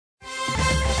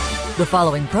The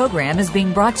following program is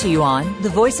being brought to you on the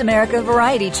Voice America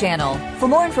Variety Channel. For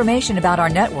more information about our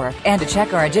network and to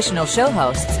check our additional show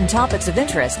hosts and topics of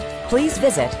interest, please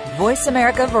visit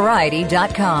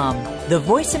voiceamericavariety.com. The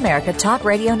Voice America Talk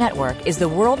Radio Network is the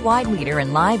worldwide leader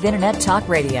in live Internet talk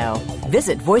radio.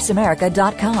 Visit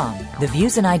voiceamerica.com. The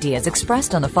views and ideas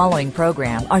expressed on the following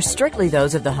program are strictly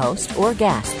those of the host or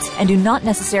guests and do not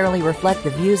necessarily reflect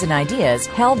the views and ideas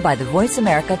held by the Voice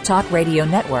America Talk Radio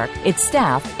Network, its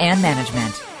staff, and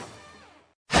management.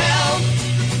 Help!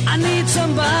 I need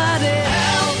somebody.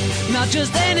 Help! Not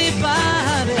just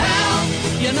anybody.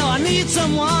 Help! You know I need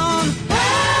someone.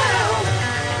 Help!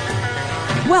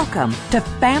 Welcome to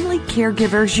Family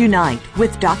Caregivers Unite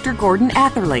with Dr. Gordon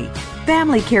Atherley.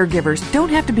 Family caregivers don't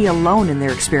have to be alone in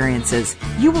their experiences.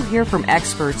 You will hear from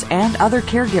experts and other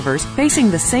caregivers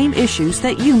facing the same issues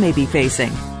that you may be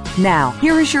facing. Now,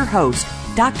 here is your host,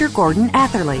 Dr. Gordon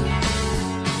Atherley.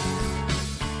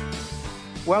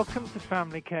 Welcome to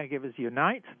Family Caregivers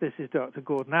Unite. This is Dr.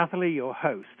 Gordon Atherley, your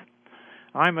host.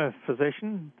 I'm a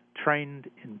physician trained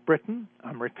in Britain.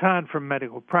 I'm retired from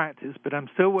medical practice, but I'm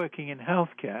still working in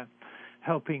healthcare,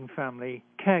 helping family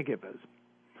caregivers.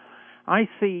 I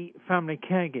see family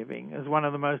caregiving as one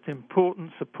of the most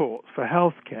important supports for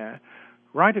healthcare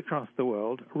right across the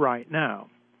world right now.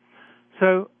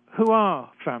 So, who are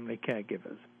family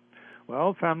caregivers?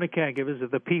 Well, family caregivers are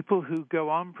the people who go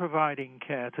on providing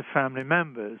care to family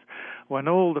members when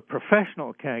all the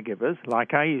professional caregivers,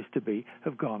 like I used to be,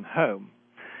 have gone home.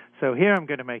 So here I'm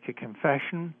going to make a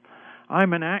confession.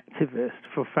 I'm an activist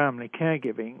for family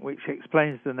caregiving, which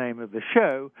explains the name of the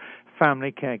show,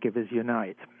 Family Caregivers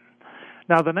Unite.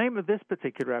 Now, the name of this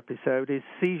particular episode is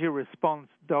Seizure Response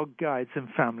Dog Guides and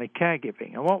Family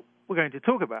Caregiving. And what we're going to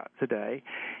talk about today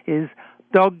is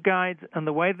dog guides and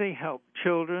the way they help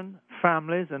children,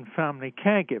 families, and family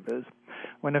caregivers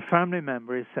when a family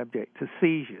member is subject to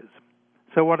seizures.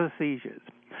 So what are seizures?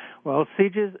 Well,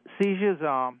 seizures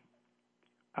are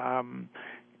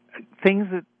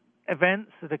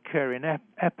events that occur in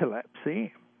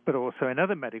epilepsy, but also in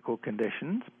other medical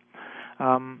conditions.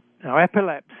 Now,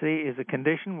 epilepsy is a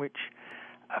condition which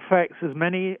affects as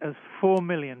many as 4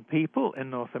 million people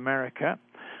in North America,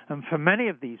 and for many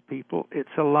of these people,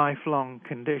 it's a lifelong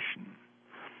condition.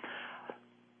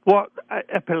 What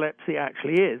epilepsy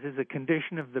actually is a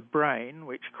condition of the brain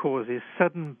which causes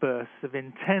sudden bursts of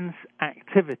intense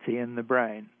activity in the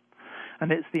brain.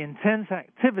 And it's the intense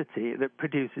activity that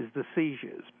produces the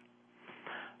seizures.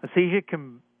 A seizure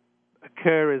can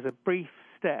occur as a brief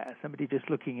stare, somebody just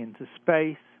looking into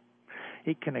space.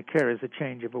 It can occur as a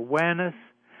change of awareness,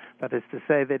 that is to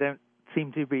say they don't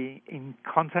seem to be in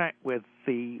contact with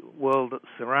the world that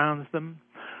surrounds them,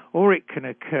 or it can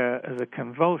occur as a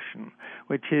convulsion,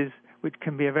 which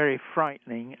can be a very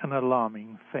frightening and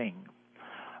alarming thing.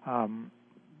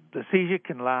 The seizure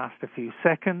can last a few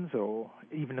seconds or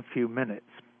even a few minutes.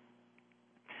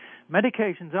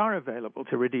 Medications are available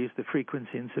to reduce the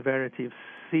frequency and severity of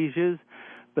seizures,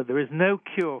 but there is no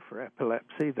cure for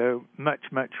epilepsy, though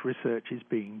much research is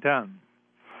being done.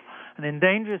 And in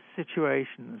dangerous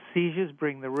situations, seizures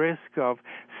bring the risk of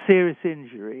serious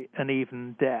injury and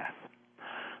even death.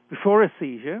 Before a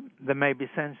seizure, there may be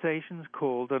sensations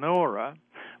called an aura,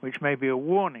 which may be a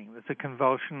warning that a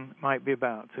convulsion might be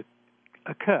about to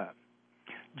occur.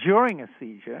 During a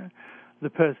seizure, the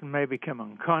person may become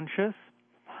unconscious.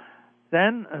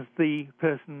 Then, as the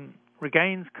person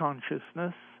regains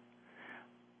consciousness,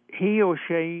 he or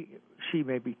she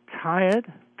may be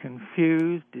tired,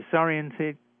 confused,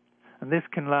 disoriented, and this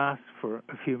can last for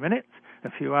a few minutes, a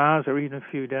few hours, or even a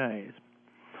few days.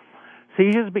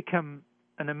 Seizures become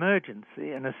an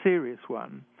emergency, and a serious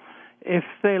one, if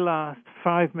they last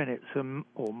 5 minutes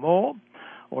or more,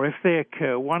 or if they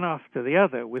occur one after the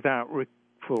other without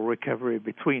full recovery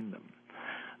between them.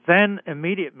 Then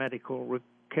immediate medical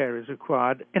care is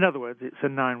required. In other words, it's a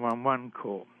 911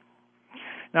 call.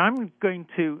 Now, I'm going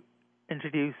to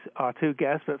introduce our two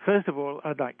guests, but first of all,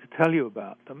 I'd like to tell you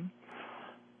about them.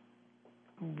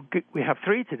 We have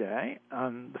three today,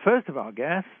 and the first of our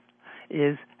guests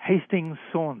is Hastings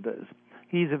Saunders.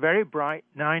 He's a very bright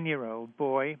 9-year-old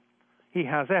boy. He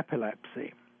has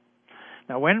epilepsy.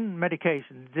 Now, when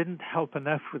medication didn't help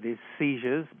enough with his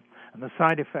seizures and the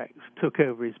side effects took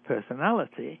over his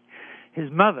personality,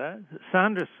 his mother,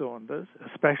 Sandra Saunders, a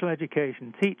special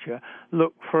education teacher,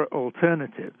 looked for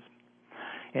alternatives.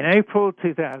 In April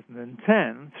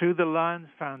 2010, through the Lions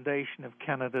Foundation of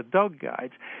Canada Dog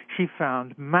Guides, she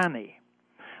found Manny.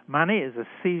 Manny is a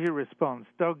seizure response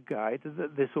dog guide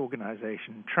that this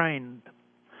organization trained.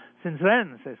 Since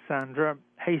then, says Sandra,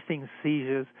 Hastings'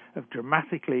 seizures have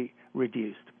dramatically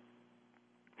reduced.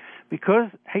 because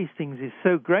Hastings is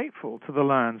so grateful to the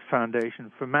Lions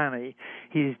Foundation for Manny,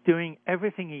 he is doing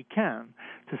everything he can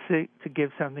to give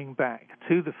something back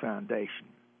to the foundation.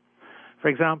 For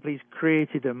example, he's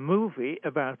created a movie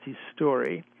about his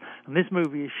story, and this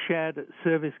movie is shared at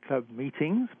service club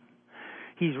meetings.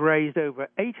 He's raised over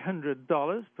 $800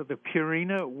 for the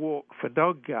Purina Walk for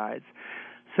Dog Guides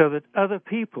so that other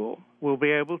people will be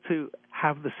able to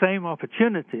have the same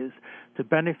opportunities to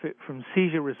benefit from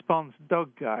seizure response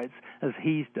dog guides as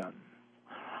he's done.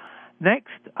 Next,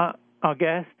 our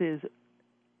guest is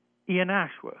Ian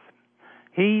Ashworth.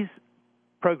 He's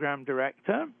Program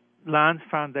Director, Lions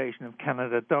Foundation of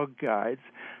Canada Dog Guides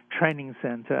Training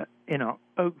Centre in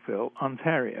Oakville,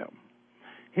 Ontario.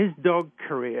 His dog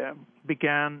career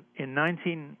began in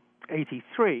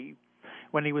 1983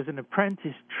 when he was an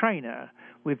apprentice trainer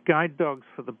with Guide Dogs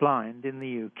for the Blind in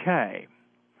the UK.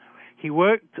 He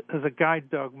worked as a guide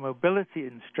dog mobility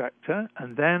instructor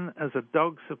and then as a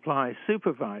dog supply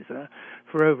supervisor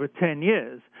for over 10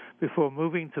 years before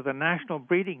moving to the National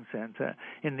Breeding Centre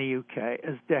in the UK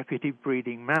as deputy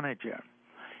breeding manager.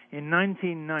 In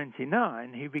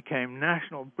 1999, he became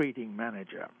national breeding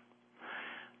manager.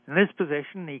 In this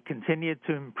position, he continued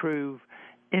to improve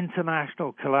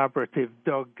international collaborative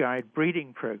dog guide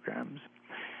breeding programs,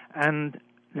 and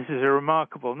this is a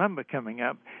remarkable number coming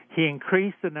up. He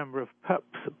increased the number of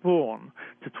pups born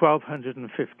to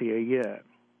 1,250 a year.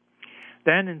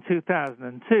 Then in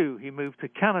 2002, he moved to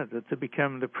Canada to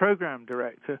become the program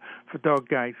director for Dog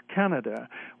Guides Canada,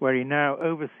 where he now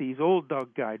oversees all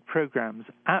dog guide programs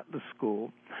at the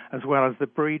school, as well as the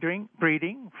breeding,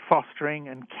 fostering,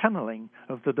 and kenneling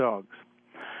of the dogs.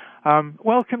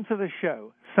 Welcome to the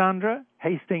show, Sandra,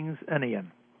 Hastings, and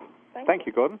Ian. Thank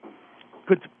you, Gordon.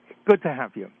 Good to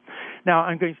have you. Now,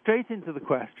 I'm going straight into the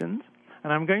questions,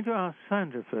 and I'm going to ask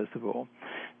Sandra first of all.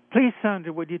 Please,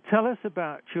 Sandra, would you tell us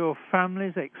about your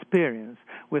family's experience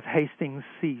with Hastings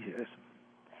seizures?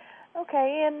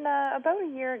 Okay, about a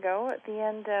year ago, at the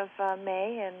end of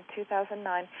May in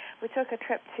 2009, we took a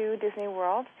trip to Disney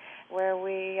World where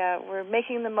we were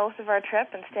making the most of our trip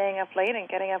and staying up late and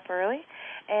getting up early.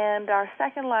 And our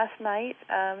second last night,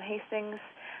 Hastings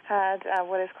had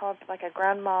what is called like a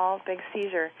grand mal big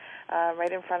seizure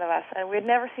right in front of us. And we had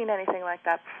never seen anything like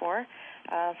that before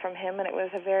from him, and it was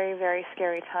a very, very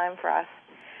scary time for us.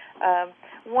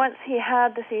 Once he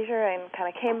had the seizure and kind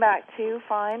of came back to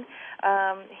fine,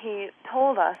 he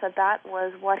told us that that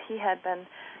was what he had been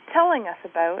telling us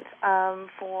about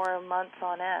for months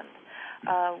on end.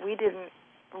 We didn't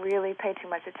really pay too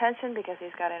much attention because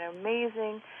he's got an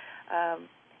amazing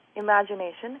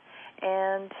imagination,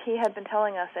 and he had been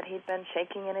telling us that he'd been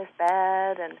shaking in his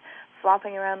bed and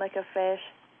flopping around like a fish,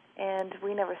 and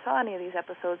we never saw any of these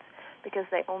episodes because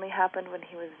they only happened when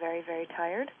he was very, very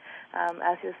tired,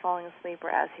 as he was falling asleep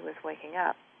or as he was waking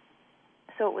up.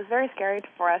 So it was very scary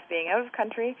for us being out of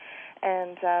country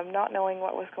and not knowing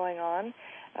what was going on,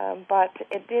 but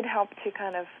it did help to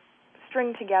kind of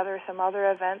string together some other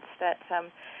events that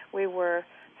we were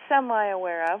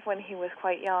semi-aware of when he was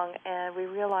quite young, and we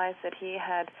realized that he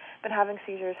had been having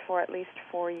seizures for at least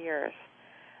 4 years.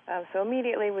 So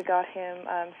immediately we got him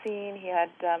seen. He had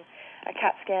a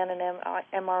CAT scan and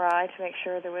MRI to make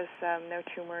sure there was no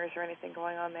tumors or anything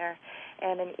going on there,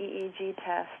 and an EEG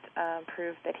test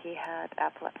proved that he had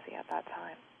epilepsy at that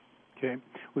time. Okay.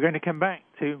 We're going to come back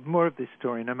to more of this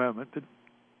story in a moment, but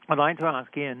I'd like to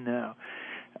ask Ian now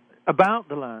about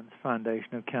the Lions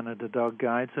Foundation of Canada Dog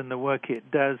Guides and the work it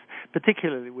does,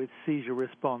 particularly with seizure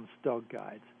response dog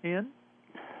guides. Ian?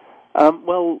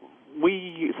 Well,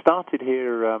 we started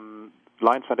here,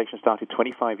 Lions Foundation started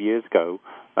 25 years ago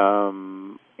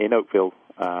in Oakville,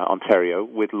 Ontario,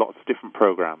 with lots of different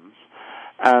programs.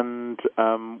 And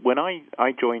when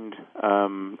I joined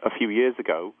a few years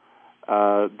ago,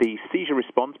 the seizure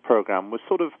response program was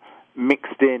sort of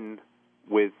mixed in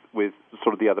with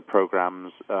sort of the other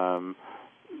programs, and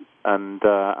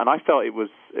I felt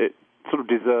it sort of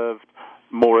deserved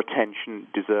more attention,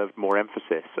 deserved more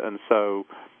emphasis, and so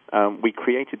we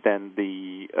created then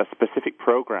a specific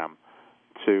program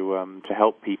to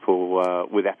help people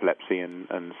with epilepsy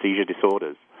and seizure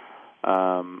disorders,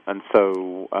 and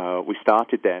so we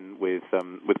started then with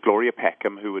Gloria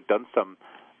Peckham, who had done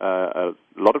a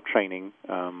lot of training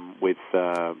with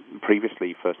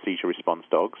previously for seizure response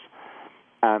dogs,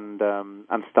 and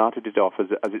started it off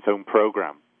as its own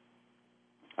program.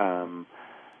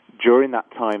 During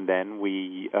that time, then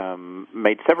we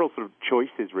made several sort of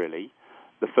choices. Really,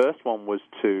 the first one was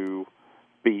to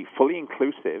be fully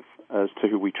inclusive as to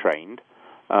who we trained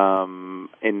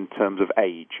in terms of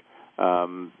age.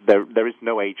 There is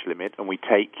no age limit, and we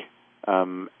take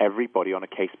everybody on a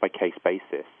case-by-case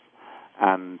basis.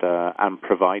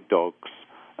 provide dogs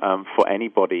for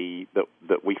anybody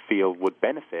that we feel would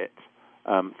benefit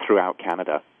throughout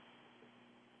Canada.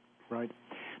 Right.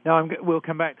 Now, we'll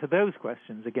come back to those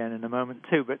questions again in a moment,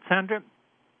 too. But, Sandra,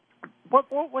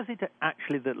 what was it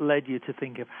actually that led you to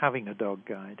think of having a dog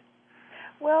guide?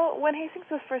 Well, when Hastings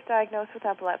was first diagnosed with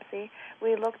epilepsy,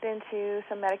 we looked into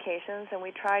some medications, and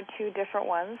we tried 2 different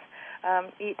ones,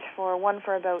 one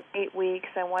for about 8 weeks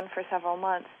and one for several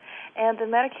months. And the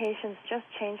medications just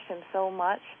changed him so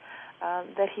much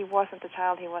that he wasn't the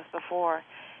child he was before.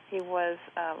 He was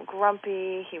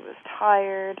grumpy, he was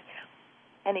tired,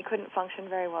 and he couldn't function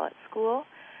very well at school.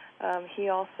 He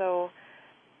also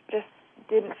just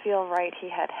didn't feel right. He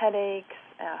had headaches,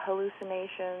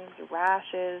 hallucinations,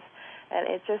 rashes, and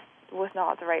it just was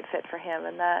not the right fit for him,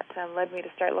 and that led me to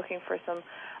start looking for some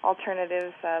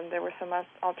alternatives. There were some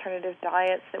alternative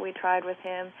diets that we tried with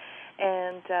him,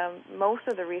 and most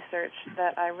of the research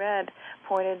that I read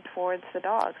pointed towards the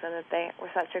dogs and that they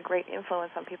were such a great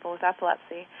influence on people with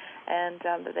epilepsy, and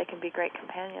that they can be great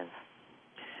companions.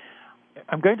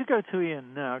 I'm going to go to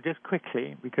Ian now, just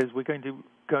quickly, because we're going to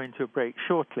go into a break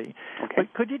shortly. Okay.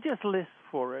 But could you just list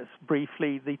for us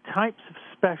briefly the types of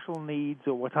special needs,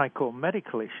 or what I call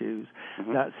medical issues,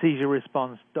 that seizure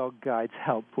response dog guides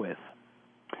help with?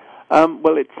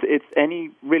 Well, it's any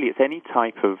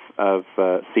type of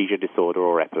seizure disorder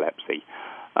or epilepsy.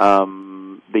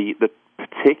 The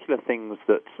particular things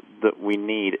that we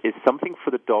need is something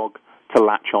for the dog to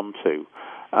latch onto.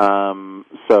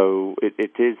 So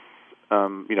it is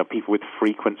people with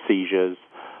frequent seizures.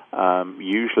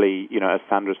 Usually, as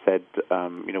Sandra said,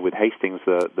 with Hastings,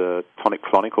 the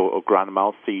tonic-clonic or grand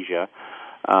mal seizure,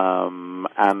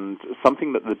 and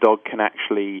something that the dog can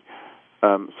actually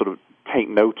sort of take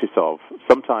notice of.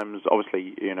 Sometimes,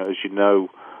 obviously, as you know,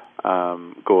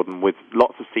 Gordon, with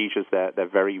lots of seizures, they're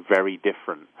very, very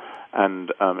different.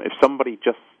 And if somebody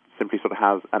just simply sort of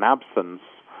has an absence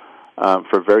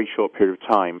for a very short period of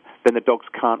time, then the dogs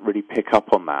can't really pick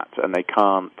up on that, and they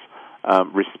can't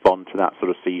respond to that sort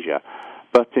of seizure.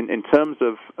 But in terms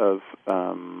of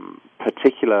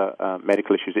particular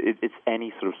medical issues, it's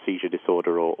any sort of seizure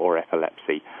disorder or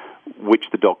epilepsy, which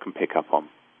the dog can pick up on.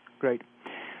 Great.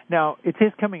 Now, it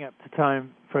is coming up to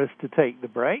time for us to take the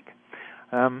break.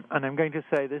 And I'm going to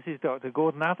say this is Dr.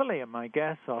 Gordon Atherley, and my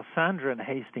guests are Sandra and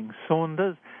Hastings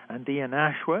Saunders and Ian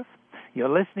Ashworth. You're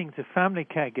listening to Family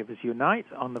Caregivers Unite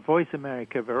on the Voice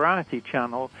America Variety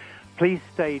Channel. Please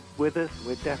stay with us.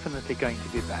 We're definitely going to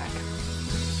be back.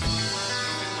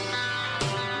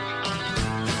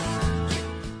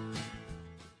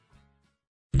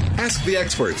 Ask the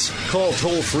experts. Call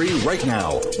toll-free right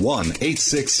now,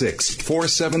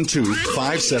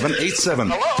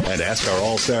 1-866-472-5787. And ask our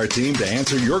All-Star team to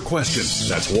answer your question.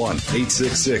 That's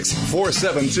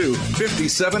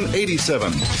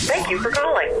 1-866-472-5787. Thank you for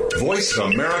calling.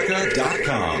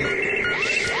 VoiceAmerica.com.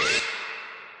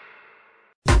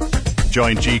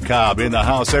 Join G. Cobb in the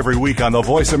house every week on the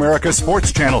Voice America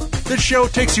Sports Channel. This show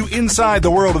takes you inside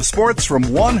the world of sports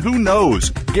from one who knows.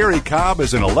 Gary Cobb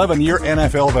is an 11-year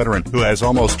NFL veteran who has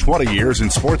almost 20 years in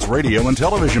sports radio and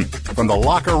television. From the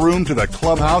locker room to the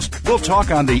clubhouse, we'll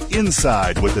talk on the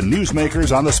inside with the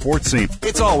newsmakers on the sports scene.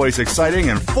 It's always exciting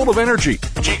and full of energy.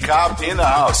 G. Cobb in the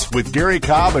house with Gary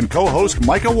Cobb and co-host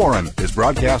Micah Warren is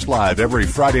broadcast live every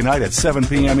Friday night at 7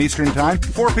 p.m. Eastern Time,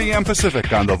 4 p.m.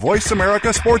 Pacific on the Voice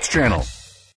America Sports Channel.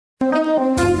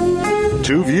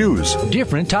 Two views.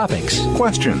 Different topics.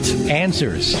 Questions.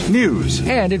 Answers. News.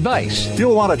 And advice.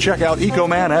 You'll want to check out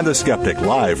Ecoman and the Skeptic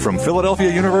live from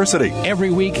Philadelphia University.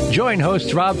 Every week, join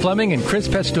hosts Rob Fleming and Chris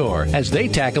Pastor as they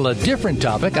tackle a different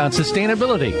topic on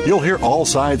sustainability. You'll hear all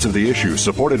sides of the issue,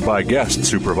 supported by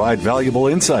guests who provide valuable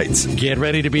insights. Get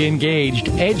ready to be engaged,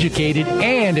 educated,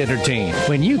 and entertained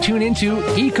when you tune into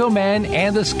Ecoman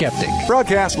and the Skeptic.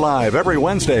 Broadcast live every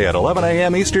Wednesday at 11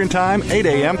 a.m. Eastern Time, 8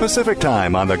 a.m. Pacific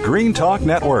Time on the Green Talk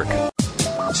Network.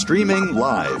 Streaming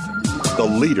live. The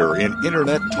leader in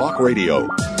Internet talk radio.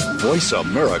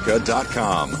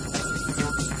 VoiceAmerica.com.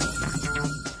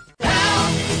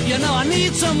 Help! I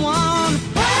need someone.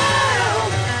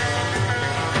 Help!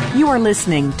 You are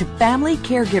listening to Family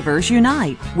Caregivers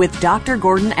Unite with Dr.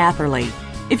 Gordon Atherley.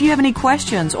 If you have any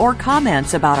questions or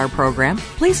comments about our program,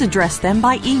 please address them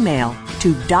by email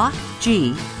to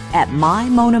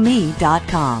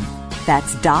docg@mymonami.com.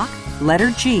 That's doc,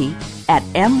 letter G, at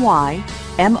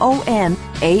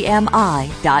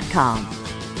mymonami.com.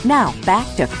 Now,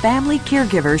 back to Family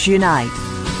Caregivers Unite.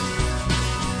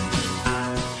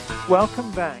 Welcome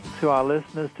back to our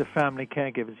listeners to Family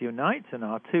Caregivers Unite and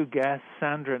our two guests,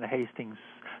 Sandra and Hastings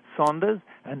Saunders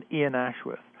and Ian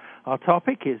Ashworth. Our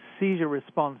topic is seizure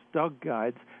response dog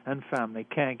guides and family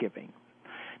caregiving.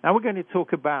 Now we're going to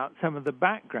talk about some of the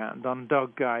background on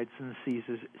dog guides and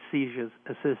seizures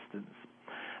assistance.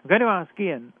 I'm going to ask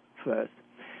Ian first.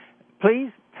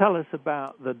 Please tell us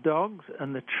about the dogs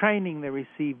and the training they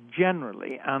receive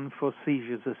generally and for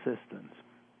seizures assistance.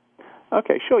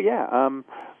 Okay, sure, yeah.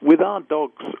 With our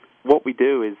dogs, what we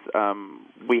do is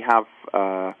we have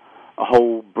a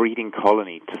whole breeding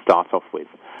colony to start off with.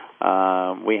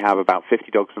 We have about 50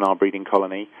 dogs in our breeding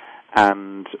colony,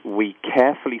 and we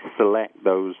carefully select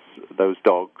those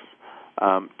dogs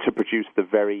to produce the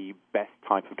very best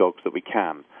type of dogs that we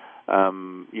can.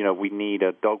 We need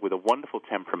a dog with a wonderful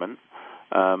temperament,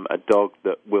 a dog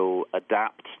that will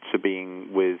adapt to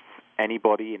being with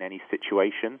anybody in any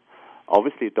situation.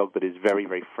 Obviously, a dog that is very,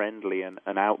 very friendly and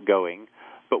outgoing,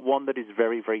 but one that is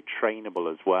very, very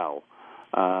trainable as well.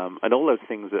 And all those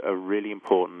things are really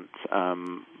important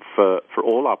for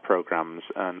all our programs,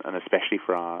 and especially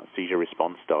for our seizure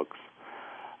response dogs.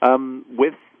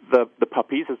 With the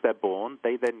puppies as they're born,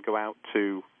 they then go out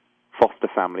to foster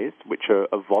families, which are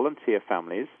volunteer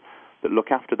families that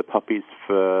look after the puppies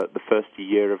for the first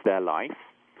year of their life.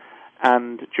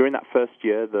 And during that first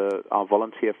year, our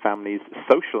volunteer families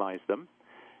socialize them,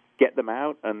 get them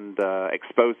out, and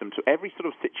expose them to every sort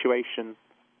of situation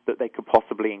that they could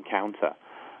possibly encounter.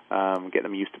 Get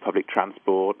them used to public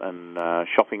transport and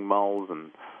shopping malls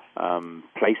and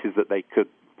places that they could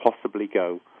possibly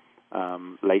go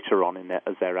later on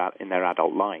as they're out in their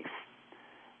adult life.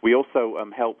 We also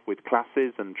help with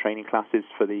classes and training classes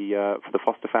for the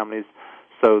foster families,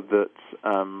 so that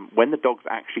when the dogs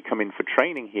actually come in for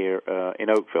training here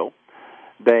in Oakville,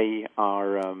 they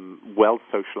are well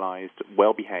socialized,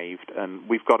 well behaved, and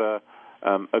we've got a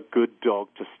good dog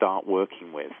to start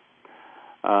working with.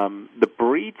 The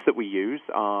breeds that we use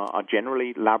are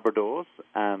generally Labradors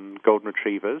and Golden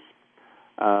Retrievers.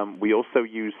 We also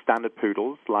use standard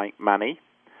poodles like Manny,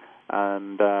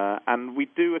 and we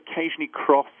do occasionally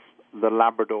cross the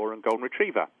Labrador and Golden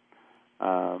Retriever.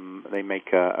 They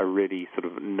make a really sort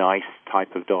of nice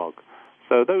type of dog.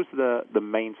 So those are the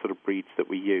main sort of breeds that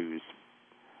we use.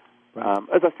 Right.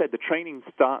 As I said, the training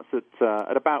starts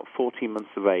at about 14 months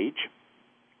of age,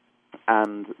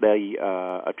 and they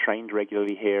are trained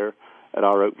regularly here at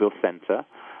our Oakville Center.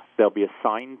 They'll be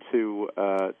assigned to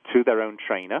their own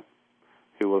trainer,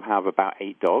 who will have about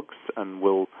 8 dogs, and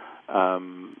will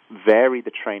vary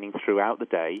the training throughout the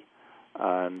day.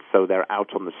 And so they're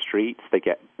out on the streets. They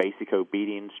get basic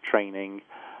obedience training,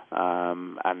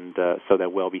 and so they're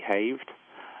well behaved.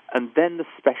 And then the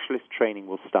specialist training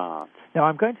will start. Now,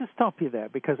 I'm going to stop you there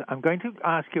because I'm going to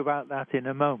ask you about that in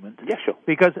a moment. Yeah, sure.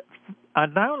 Because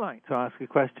I'd now like to ask a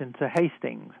question to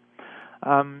Hastings.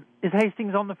 Is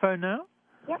Hastings on the phone now?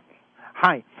 Yep.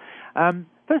 Hi.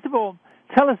 First of all,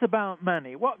 tell us about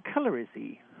Manny. What color is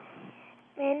he?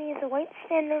 Manny is a white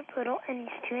standard poodle, and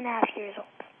he's 2.5 years old.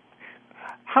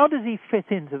 How does he fit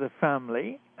into the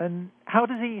family, and how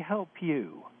does he help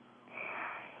you?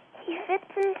 He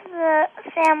fits into the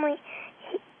family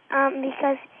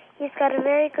because he's got a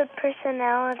very good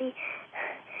personality,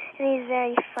 and he's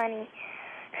very funny.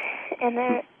 And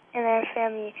our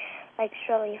family likes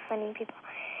really funny people,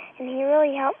 and he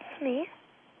really helps me.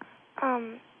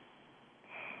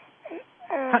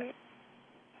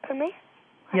 For me?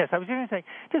 Yes, I was going to say,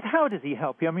 just how does he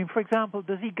help you? I mean, for example,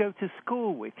 does he go to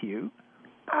school with you?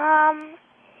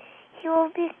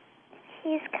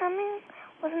 He's coming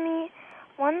with me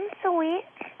once a week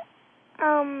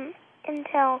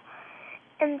until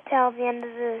the end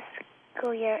of the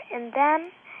school year, and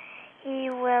then he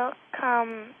will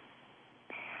come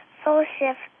full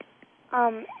shift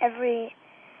every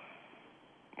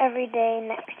day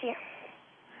next year.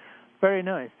 Very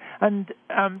nice. And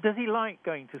does he like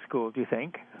going to school, do you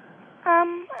think?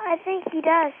 I think he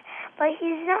does, but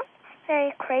he's not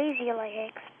very crazy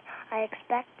like I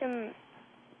expect him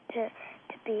to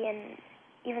be, and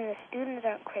even the students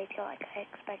aren't crazy like I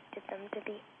expected them to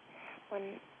be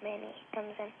when Manny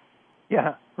comes in.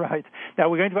 Yeah, right. Now,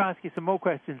 we're going to ask you some more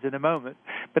questions in a moment,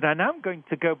 but I'm now going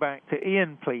to go back to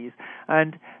Ian, please.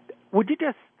 And would you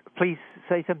just please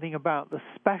say something about the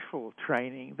special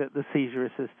training that the seizure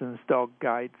assistance dog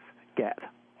guides get?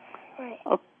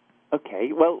 Right.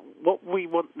 Okay, well, what we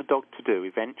want the dog to do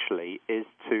eventually is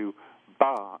to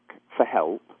bark for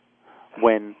help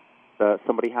when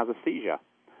somebody has a seizure.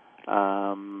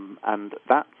 And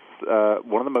that's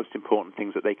one of the most important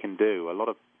things that they can do. A lot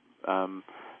of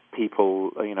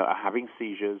people, are having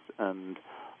seizures, and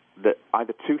that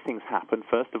either two things happen.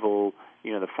 First of all,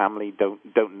 the family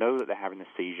don't know that they're having a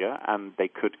seizure, and they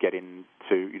could get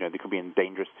into, they could be in a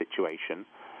dangerous situation.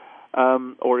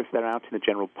 Or if they're out in the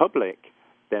general public,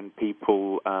 then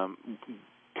people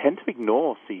tend to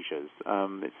ignore seizures.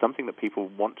 It's something that people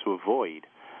want to avoid.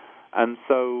 And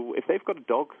so if they've got a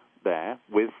dog there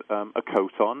with a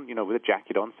coat on, with a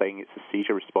jacket on, saying it's a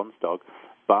seizure response dog,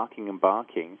 barking and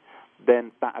barking,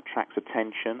 then that attracts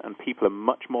attention, and people are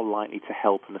much more likely to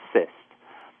help and assist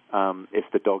if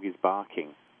the dog is barking.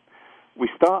 We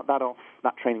start that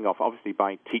training off, obviously,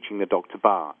 by teaching the dog to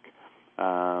bark.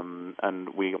 And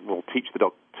we will teach the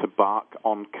dog to bark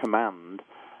on command,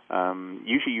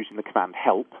 usually using the command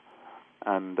help,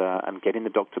 and getting the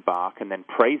dog to bark, and then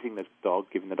praising the dog,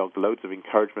 giving the dog loads of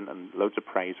encouragement and loads of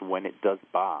praise when it does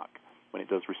bark, when it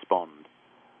does respond.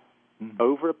 Mm-hmm.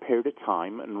 Over a period of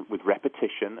time, and with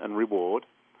repetition and reward,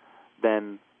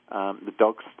 then the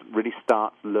dog really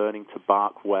starts learning to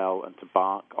bark well and to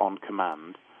bark on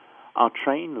command. Our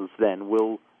trainers then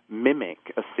will mimic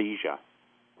a seizure,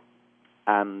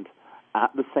 and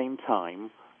at the same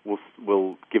time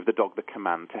will give the dog the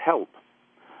command to help.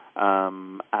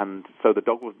 And so the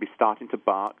dog will be starting to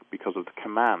bark because of the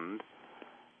command,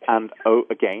 and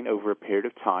again, over a period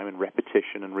of time and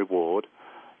repetition and reward,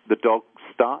 the dog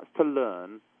starts to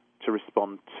learn to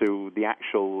respond to the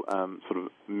actual sort of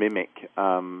mimic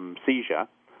seizure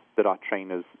that our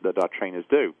trainers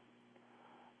do.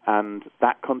 And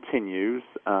that continues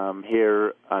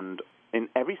here and in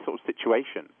every sort of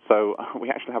situation. So we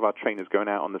actually have our trainers going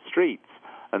out on the streets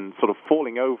and sort of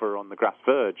falling over on the grass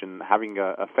verge and having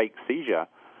a fake seizure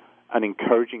and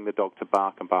encouraging the dog to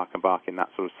bark and bark and bark in that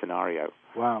sort of scenario.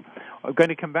 Wow. I'm going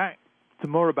to come back to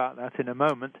more about that in a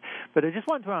moment, but I just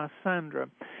want to ask Sandra,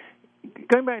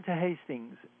 going back to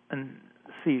Hastings and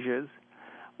seizures,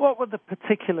 what were the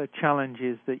particular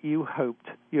challenges that you hoped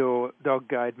your dog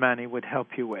guide, Manny, would help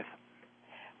you with?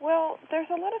 Well, there's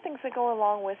a lot of things that go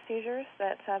along with seizures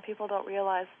that people don't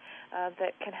realize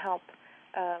that can help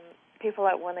people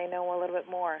out when they know a little bit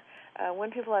more. When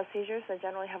people have seizures, they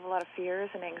generally have a lot of fears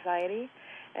and anxiety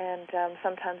and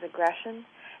sometimes aggression,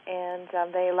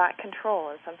 and they lack control,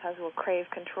 and sometimes will crave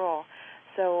control.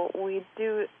 So we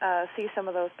do see some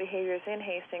of those behaviors in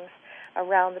Hastings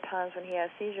around the times when he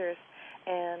has seizures,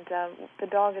 and the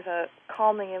dog is a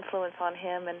calming influence on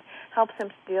him and helps him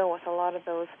to deal with a lot of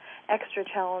those extra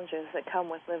challenges that come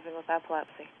with living with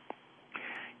epilepsy.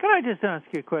 Can I just ask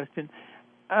you a question?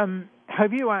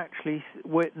 Have you actually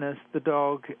witnessed the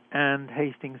dog and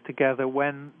Hastings together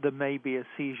when there may be a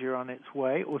seizure on its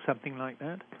way or something like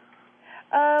that?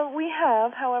 We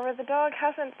have. However, the dog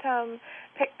hasn't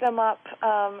picked them up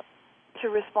to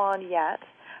respond yet,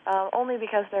 only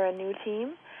because they're a new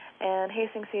team, and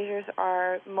Hastings seizures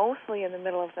are mostly in the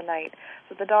middle of the night.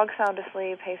 So the dog's sound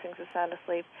asleep, Hastings is sound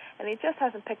asleep, and he just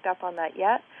hasn't picked up on that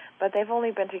yet, but they've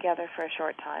only been together for a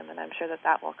short time, and I'm sure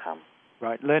that will come.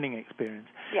 Right, learning experience.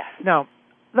 Yes. Now,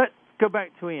 let's go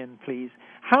back to Ian, please.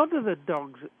 How do the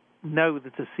dogs know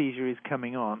that a seizure is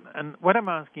coming on? And what I'm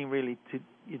asking really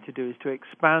you to do is to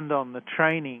expand on the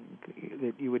training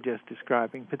that you were just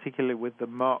describing, particularly with the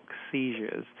mock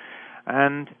seizures.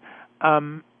 And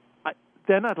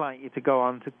then I'd like you to go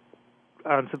on to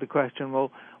answer the question,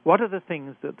 well, what are the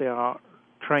things that they are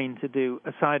trained to do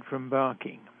aside from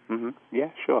barking? Mm-hmm. Yeah,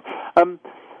 sure.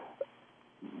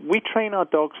 We train our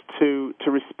dogs to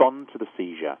respond to the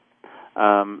seizure.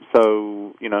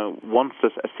 So, once a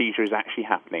seizure is actually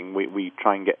happening, we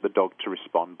try and get the dog to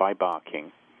respond by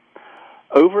barking.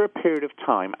 Over a period of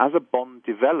time, as a bond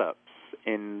develops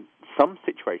in some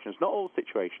situations, not all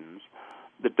situations,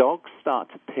 the dogs start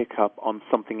to pick up on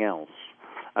something else.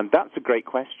 And that's a great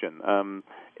question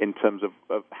in terms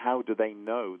of how do they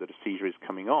know that a seizure is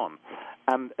coming on.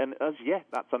 And as yet,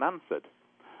 that's unanswered.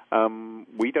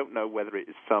 We don't know whether it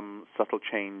is some subtle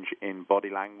change in body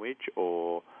language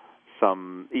or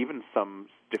even some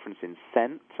difference in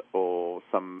scent or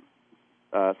some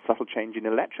subtle change in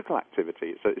electrical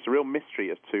activity. So it's a real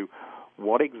mystery as to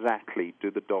what exactly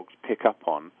do the dogs pick up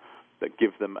on that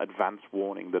give them advance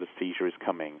warning that a seizure is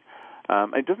coming.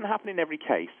 It doesn't happen in every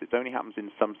case. It only happens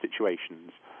in some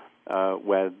situations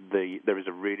where there is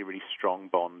a really, really strong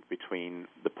bond between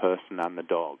the person and the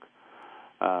dog.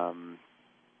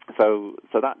 So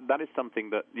that is something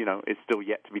that is still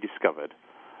yet to be discovered.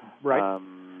 Right.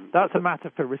 That's a matter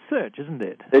for research, isn't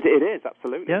it? It is,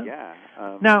 absolutely. Yeah.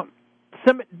 Now,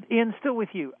 Ian, still with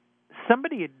you.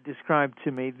 Somebody had described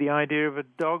to me the idea of a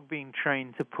dog being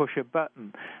trained to push a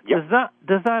button. Yep.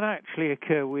 Does that actually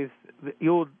occur with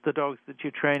the dogs that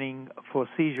you're training for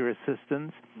seizure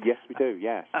assistance? Yes, we do.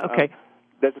 Yes. Okay.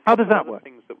 There's a How does couple that of other work?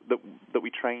 things that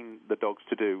we train the dogs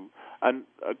to do, and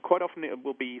quite often it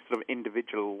will be sort of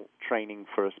individual training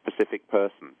for a specific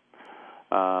person.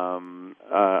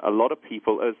 A lot of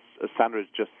people, as Sandra has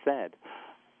just said,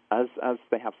 as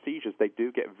they have seizures, they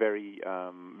do get very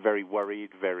very worried,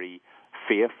 very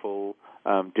fearful,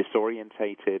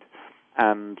 disorientated,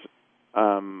 and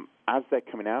as they're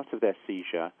coming out of their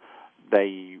seizure,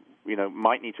 they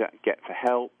might need to get for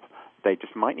help. They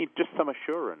just might need just some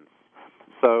assurance.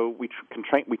 So we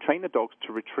train the dogs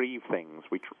to retrieve things.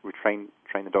 We train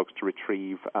the dogs to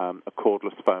retrieve a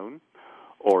cordless phone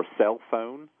or a cell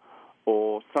phone,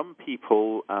 or some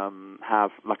people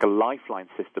have like a lifeline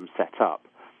system set up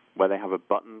where they have a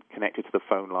button connected to the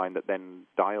phone line that then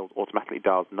automatically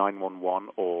dials 911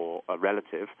 or a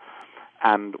relative,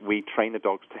 and we train the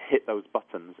dogs to hit those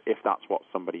buttons if that's what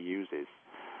somebody uses.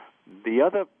 The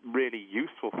other really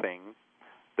useful thing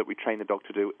that we train the dog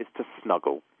to do is to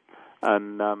snuggle.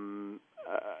 And,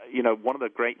 one of the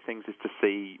great things is to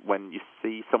see when you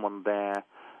see someone there,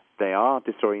 they are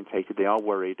disorientated, they are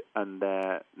worried, and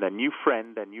their new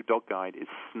friend, their new dog guide is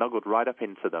snuggled right up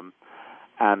into them,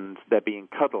 and they're being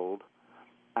cuddled,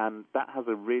 and that has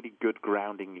a really good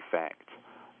grounding effect.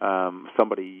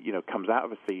 Somebody, comes out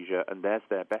of a seizure, and there's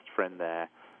their best friend there,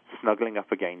 snuggling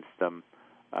up against them,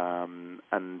 and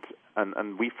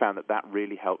we found that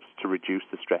really helps to reduce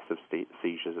the stress of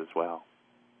seizures as well.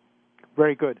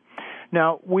 Very good.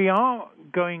 Now, we are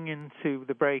going into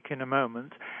the break in a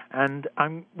moment, and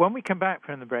when we come back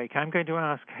from the break, I'm going to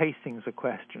ask Hastings a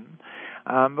question.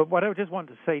 But what I just want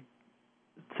to say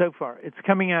so far, it's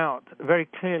coming out very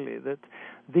clearly that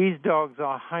these dogs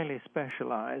are highly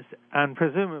specialized and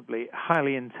presumably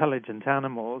highly intelligent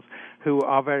animals who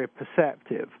are very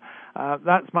perceptive.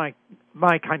 That's my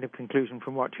kind of conclusion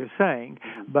from what you're saying,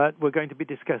 but we're going to be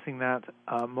discussing that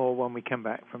more when we come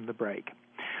back from the break.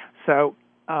 So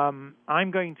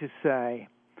I'm going to say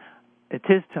it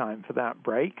is time for that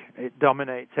break. It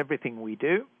dominates everything we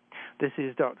do. This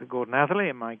is Dr. Gordon Atherley,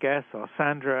 and my guests are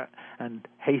Sandra and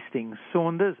Hastings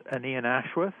Saunders and Ian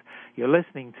Ashworth. You're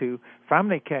listening to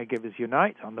Family Caregivers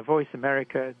Unite on the Voice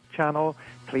America channel.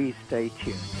 Please stay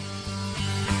tuned.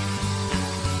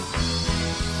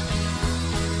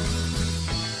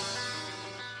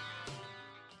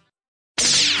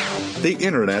 The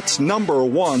Internet's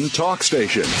 #1 talk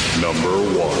station.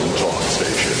 #1 talk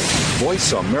station.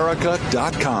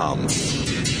 VoiceAmerica.com.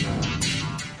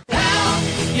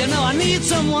 I need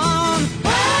someone.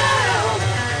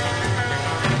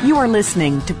 You are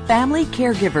listening to Family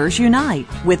Caregivers Unite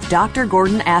with Dr.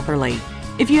 Gordon Atherley.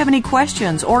 If you have any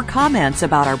questions or comments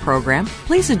about our program,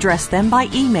 please address them by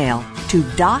email to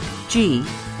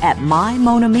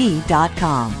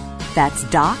docg@mymonami.com. That's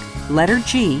doc, letter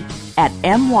G, at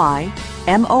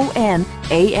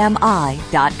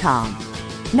mymonami.com.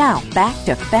 Now, back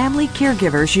to Family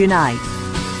Caregivers Unite.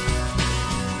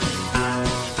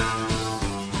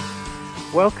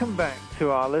 Welcome back to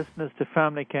our listeners to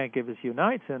Family Caregivers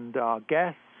Unite and our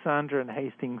guests, Sandra and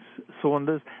Hastings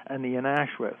Saunders and Ian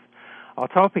Ashworth. Our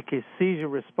topic is seizure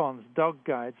response, dog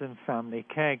guides, and family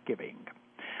caregiving.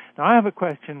 Now, I have a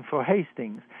question for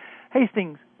Hastings.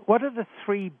 Hastings, what are the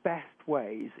 3 best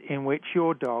ways in which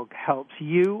your dog helps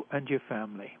you and your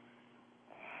family?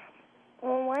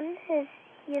 Well, one is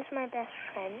he is my best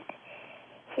friend.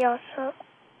 He also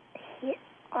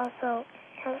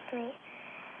helps me.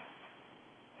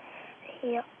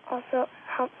 He also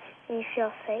helps me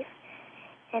feel safe,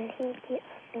 and he keeps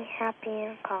me happy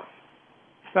and calm.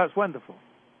 That's wonderful.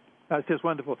 That's just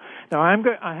wonderful. Now,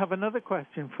 I have another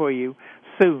question for you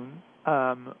soon,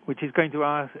 which is going to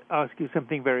ask you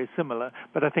something very similar,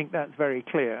 but I think that's very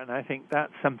clear, and I think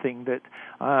that's something that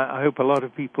I hope a lot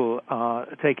of people are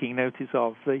taking notice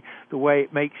of, the way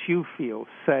it makes you feel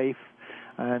safe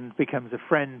and becomes a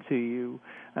friend to you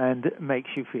and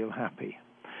makes you feel happy.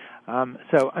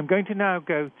 So I'm going to now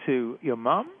go to your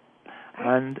mom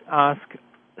and ask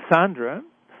Sandra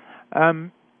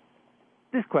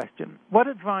this question. What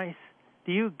advice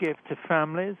do you give to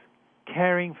families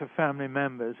caring for family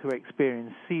members who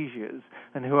experience seizures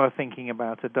and who are thinking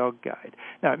about a dog guide?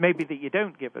 Now, it may be that you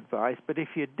don't give advice, but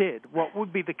if you did, what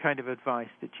would be the kind of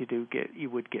advice that you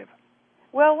would give?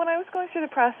 Well, when I was going through the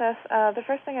process, the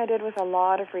first thing I did was a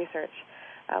lot of research.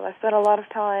 I spent a lot of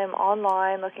time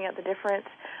online looking at the different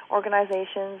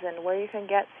organizations and where you can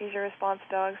get seizure response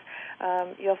dogs.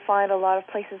 You'll find a lot of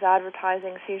places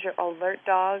advertising seizure alert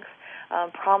dogs,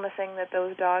 promising that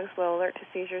those dogs will alert to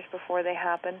seizures before they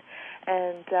happen.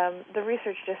 And the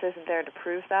research just isn't there to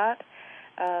prove that.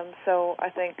 So I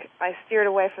think I steered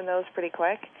away from those pretty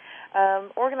quick.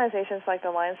 Organizations like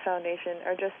the Lions Foundation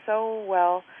are just so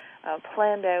well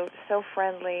planned out, so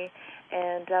friendly,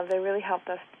 and they really helped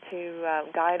us to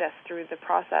guide us through the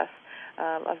process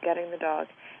of getting the dog.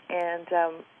 And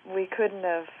we couldn't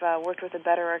have worked with a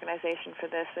better organization for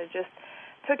this. They're just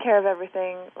took care of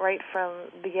everything right from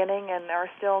the beginning and are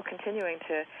still continuing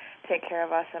to take care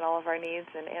of us and all of our needs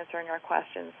and answering our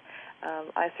questions.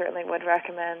 I certainly would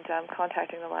recommend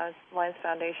contacting the Lions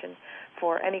Foundation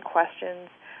for any questions.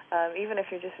 Even if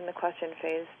you're just in the question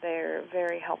phase, they're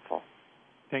very helpful.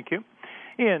 Thank you.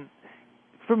 Ian,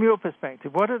 from your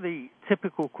perspective, what are the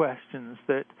typical questions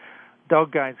that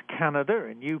Dog Guides Canada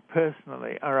and you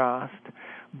personally are asked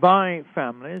by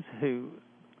families who,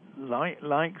 like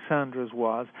Sandra's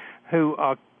was, who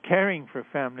are caring for a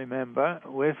family member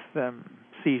with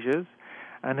seizures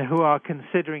and who are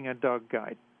considering a dog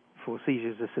guide for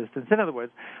seizures assistance? In other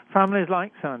words, families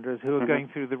like Sandra's who are going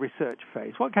through the research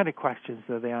phase. What kind of questions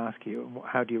do they ask you, and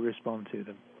how do you respond to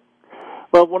them?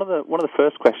 Well, one of the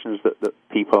first questions that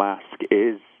people ask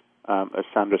is, as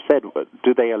Sandra said,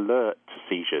 do they alert to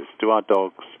seizures? Do our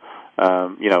dogs,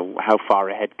 how far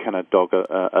ahead can a dog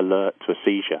alert to a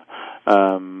seizure?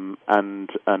 And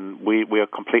we are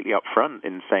completely upfront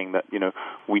in saying that,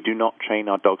 we do not train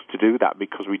our dogs to do that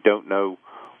because we don't know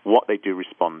what they do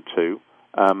respond to,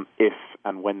 if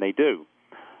and when they do.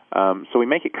 So we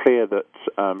make it clear that,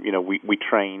 we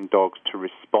train dogs to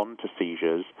respond to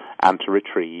seizures and to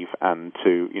retrieve and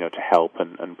to help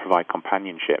and provide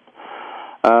companionship.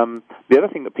 The other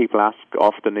thing that people ask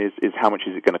often is how much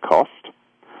is it going to cost?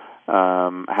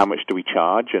 How much do we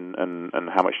charge, and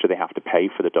how much do they have to pay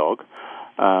for the dog?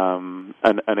 And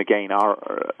again,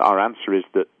 our answer is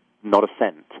that not a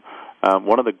cent.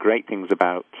 One of the great things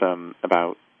about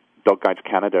Dog Guides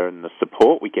Canada and the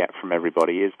support we get from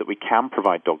everybody is that we can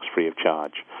provide dogs free of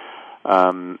charge,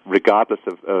 regardless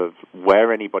of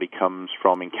where anybody comes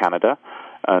from in Canada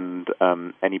and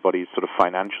anybody's sort of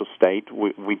financial state.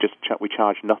 We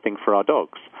charge nothing for our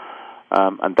dogs,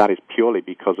 and that is purely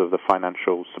because of the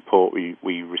financial support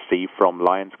we receive from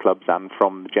Lions clubs and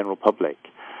from the general public.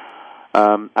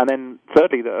 And then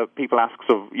thirdly, people ask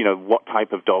what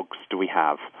type of dogs do we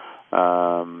have?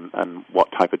 And what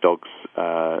type of dogs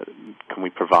can we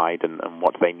provide, and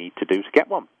what do they need to do to get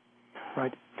one?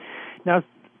 Right. Now,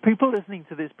 people listening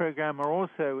to this program are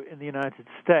also in the United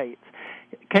States.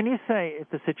 Can you say if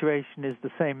the situation is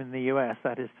the same in the U.S.,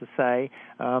 that is to say,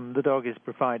 the dog is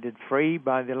provided free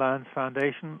by the Lions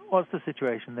Foundation? What's the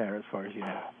situation there as far as you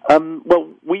know?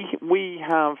 Well, we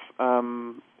have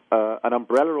an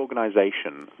umbrella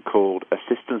organization called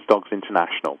Assistance Dogs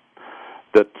International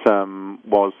that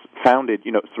was founded,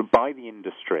 sort of by the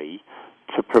industry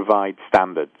to provide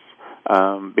standards,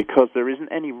 because there isn't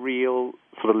any real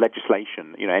sort of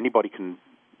legislation. Anybody can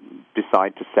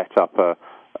decide to set up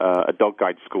a dog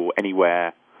guide school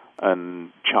anywhere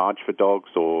and charge for dogs,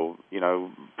 or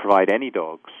provide any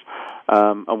dogs.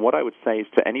 And what I would say is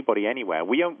to anybody anywhere,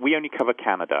 we only cover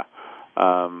Canada.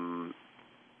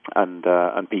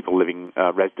 And people living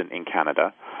resident in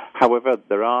Canada. However,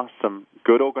 there are some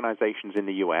good organizations in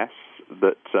the U.S.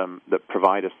 that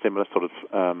provide a similar sort of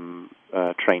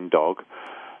trained dog.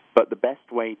 But the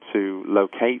best way to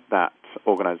locate that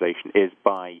organization is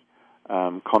by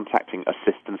contacting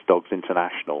Assistance Dogs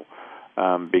International,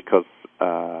 because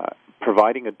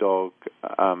providing a dog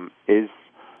is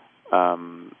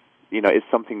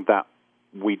something that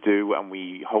we do and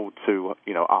we hold to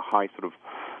our high sort of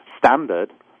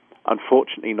standard.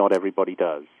 Unfortunately, not everybody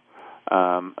does.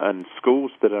 And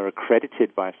schools that are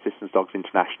accredited by Assistance Dogs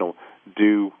International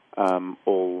do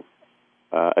all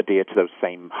adhere to those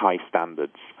same high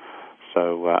standards.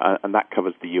 So, and that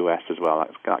covers the U.S. as well.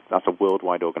 That's a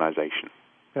worldwide organization.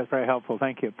 That's very helpful.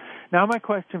 Thank you. Now, my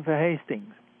question for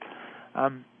Hastings.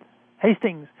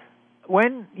 Hastings,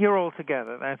 when you're all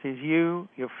together, that is you,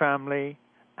 your family,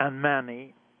 and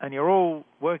Manny, and you're all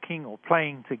working or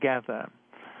playing together,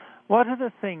 what are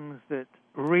the things that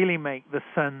really make the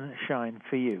sun shine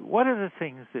for you? What are the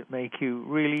things that make you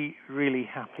really, really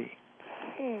happy?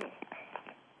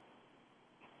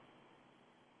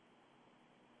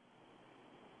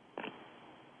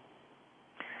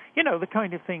 The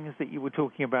kind of things that you were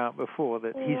talking about before,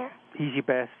 that he's your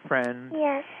best friend.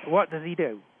 Yes. What does he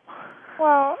do?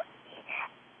 Well,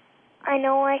 I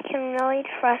know I can really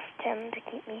trust him to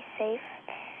keep me safe.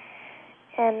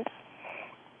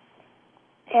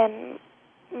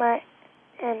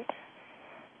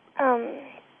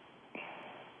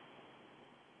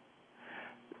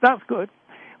 That's good.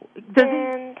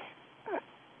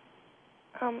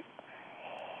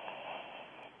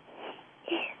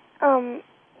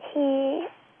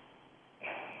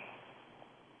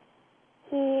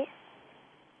 He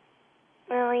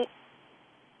really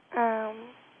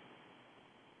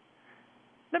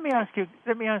Let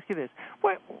me ask you this.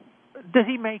 Does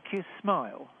he make you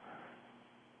smile?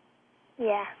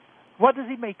 Yeah. What does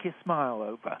he make you smile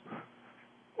over?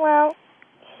 Well,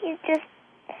 he's just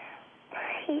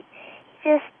he's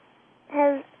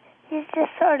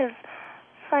just sort of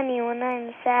funny. When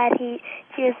I'm sad, he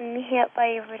cheers me up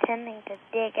by pretending to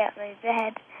dig at my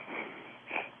bed.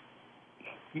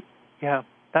 Yeah,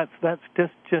 that's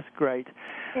just great.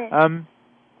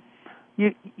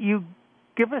 You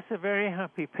give us a very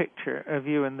happy picture of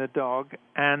you and the dog,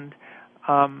 and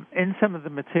in some of the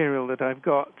material that I've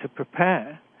got to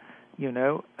prepare,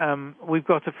 we've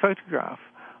got a photograph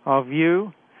of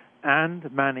you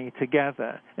and Manny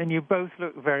together, and you both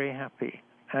look very happy,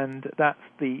 and that's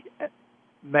the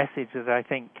message that I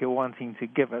think you're wanting to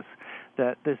give us,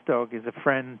 that this dog is a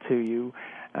friend to you,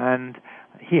 and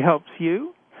he helps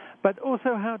you, but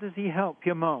also how does he help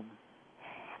your mom?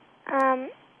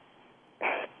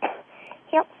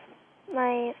 He helps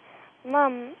my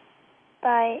mom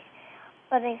by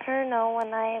letting her know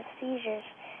when I have seizures,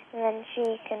 and then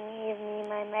she can give me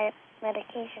my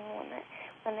medication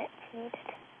when it's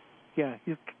needed. Yeah,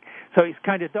 so he's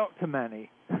kind of Dr.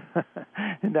 Manny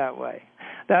in that way.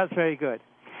 That's very good.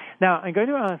 Now, I'm going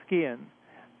to ask Ian,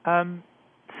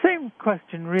 same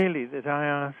question really that I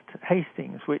asked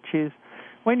Hastings, which is,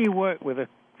 when you work with a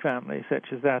family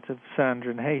such as that of Sandra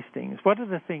and Hastings, what are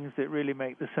the things that really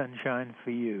make the sunshine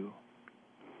for you?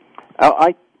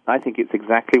 I think it's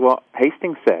exactly what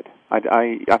Hastings said.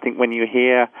 I think when you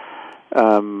hear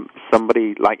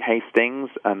somebody like Hastings,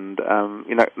 and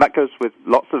that goes with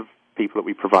lots of people that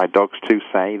we provide dogs to,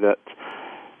 say that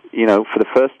for the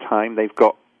first time they've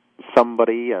got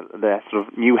somebody, their sort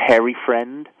of new hairy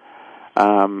friend,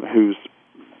 who's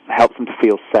helps them to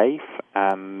feel safe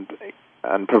and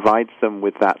provides them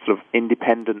with that sort of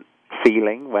independent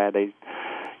feeling where they,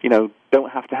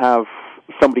 don't have to have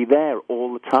somebody there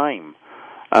all the time.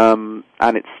 And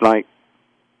it's like,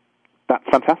 that's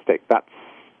fantastic.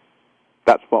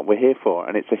 That's what we're here for,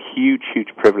 and it's a huge,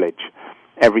 huge privilege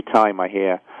every time I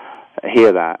hear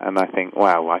that, and I think,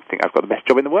 wow, I think I've got the best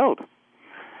job in the world.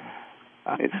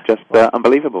 It's just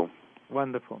unbelievable.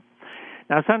 Wonderful.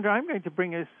 Now, Sandra, I'm going to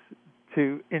bring us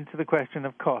into the question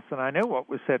of costs, and I know what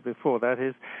was said before, that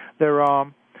is, there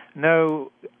are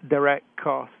no direct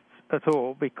costs at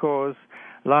all because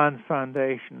Lions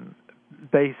Foundation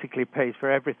basically pays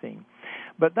for everything.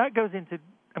 But that goes into,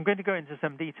 I'm going to go into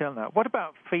some detail now. What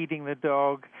about feeding the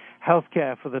dog, health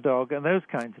care for the dog, and those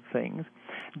kinds of things?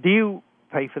 Do you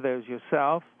pay for those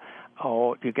yourself,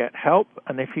 or do you get help?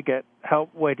 And if you get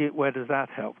help, where does that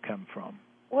help come from?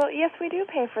 Well, yes, we do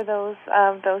pay for those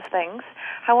things.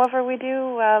 However, we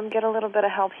do get a little bit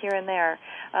of help here and there.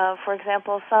 For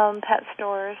example, some pet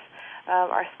stores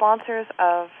are sponsors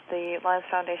of the Lions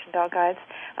Foundation dog guides,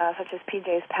 such as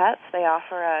PJ's Pets. They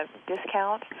offer a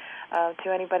discount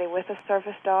to anybody with a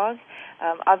service dog.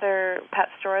 Other pet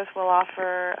stores will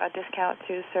offer a discount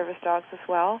to service dogs as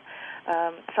well.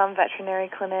 Some veterinary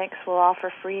clinics will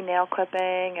offer free nail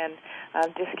clipping and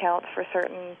discounts for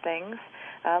certain things.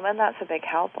 And that's a big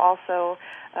help. Also,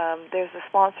 there's a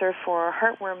sponsor for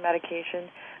heartworm medication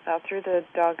through the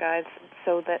dog guides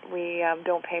so that we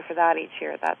don't pay for that each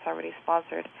year. That's already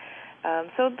sponsored.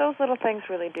 So those little things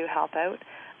really do help out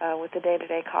with the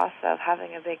day-to-day costs of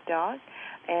having a big dog,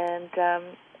 and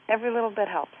every little bit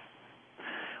helps.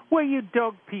 Were you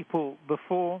dog people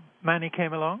before Manny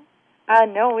came along?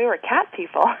 No, we were cat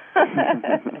people.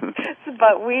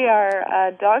 But we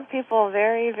are dog people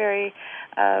very, very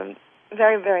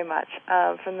very, very much.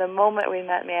 From the moment we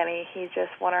met Manny, he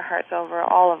just won our hearts over,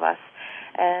 all of us.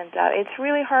 And it's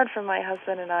really hard for my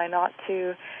husband and I not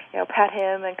to, pet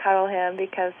him and cuddle him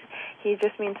because he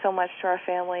just means so much to our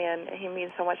family and he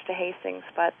means so much to Hastings.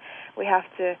 But we have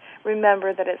to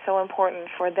remember that it's so important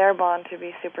for their bond to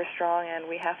be super strong, and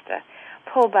we have to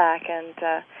pull back and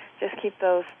just keep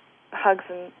those hugs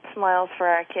and smiles for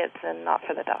our kids and not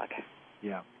for the dog.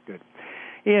 Yeah, good.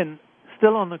 Ian,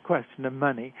 still on the question of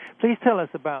money, please tell us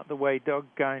about the way dog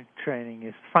guide training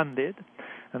is funded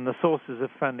and the sources of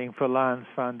funding for Lions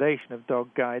Foundation of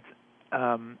dog guides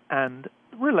and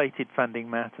related funding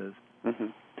matters. Mm-hmm.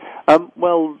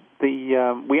 Well, we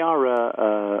are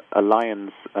a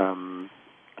Lions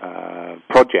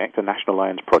project, a national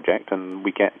Lions project, and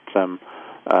we get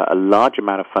a large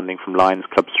amount of funding from Lions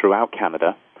clubs throughout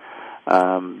Canada.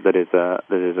 That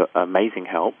is amazing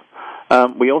help.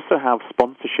 We also have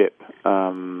sponsorship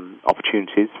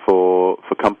opportunities for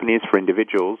companies, for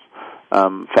individuals,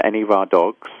 for any of our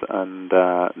dogs, and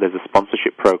there's a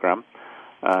sponsorship program,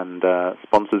 and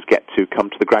sponsors get to come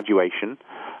to the graduation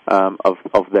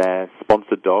of their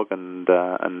sponsored dog and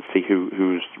see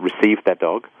who's received their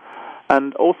dog,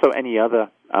 and also any other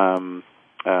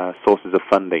sources of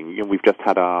funding. We've just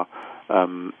had our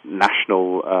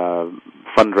national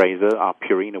fundraiser, our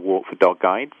Purina Walk for Dog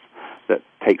Guides, that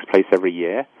takes place every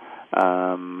year.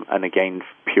 And again,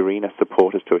 Purina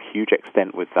support us to a huge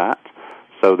extent with that,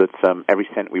 so that every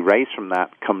cent we raise from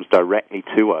that comes directly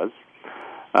to us.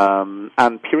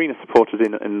 And Purina support us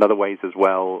in other ways as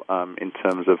well, in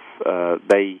terms of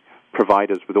they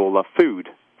provide us with all our food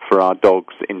for our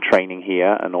dogs in training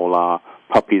here, and all our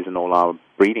puppies and all our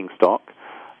breeding stock.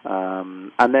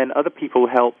 And then other people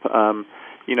help,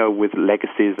 with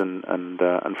legacies and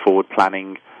forward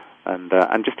planning, and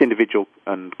just individual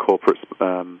and corporate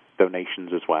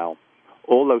donations as well.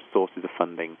 All those sources of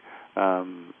funding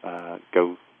go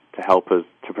to help us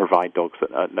to provide dogs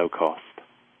at no cost.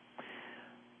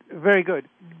 Very good.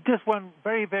 Just one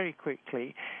very, very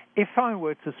quickly. If I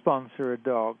were to sponsor a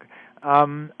dog,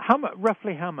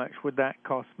 roughly how much would that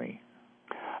cost me?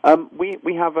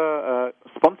 We have a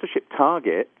sponsorship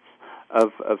target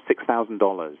of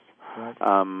 $6,000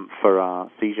 for our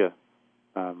seizure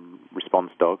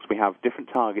response dogs. We have different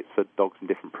targets for dogs in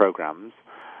different programs,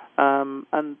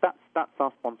 and that's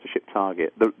our sponsorship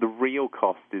target. The real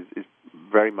cost is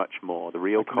very much more. The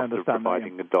real cost of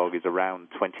providing a dog is around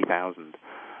 $20,000,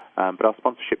 but our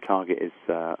sponsorship target is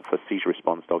for seizure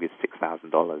response dog is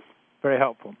 $6,000. Very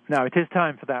helpful. Now, it is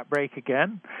time for that break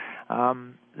again.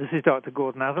 This is Dr.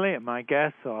 Gordon Atherley, and my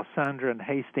guests are Sandra and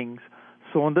Hastings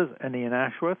Saunders and Ian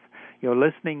Ashworth. You're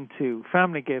listening to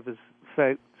Family Caregivers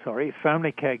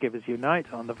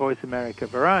Unite on the Voice America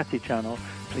Variety Channel.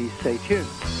 Please stay tuned.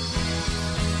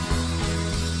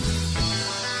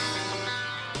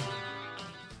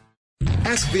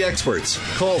 Ask the experts.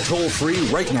 Call toll-free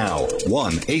right now,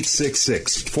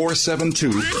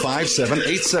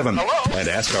 1-866-472-5787. And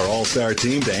ask our All-Star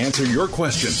team to answer your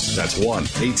question. That's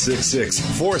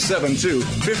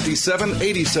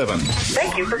 1-866-472-5787.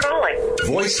 Thank you for calling.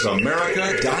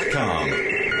 VoiceAmerica.com.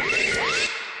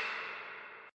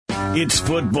 It's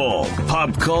football,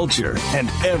 pop culture, and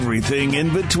everything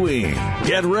in between.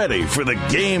 Get ready for the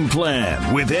Game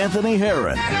Plan with Anthony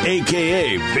Herron,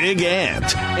 a.k.a. Big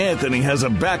Ant. Anthony has a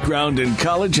background in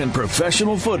college and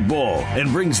professional football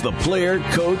and brings the player,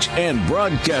 coach, and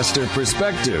broadcaster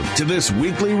perspective to this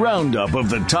weekly roundup of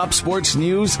the top sports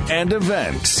news and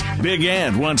events. Big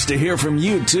Ant wants to hear from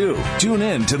you, too. Tune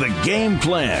in to the Game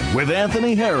Plan with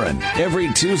Anthony Herron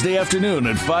every Tuesday afternoon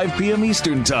at 5 p.m.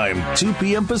 Eastern Time, 2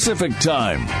 p.m. Pacific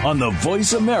Time on the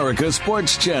Voice America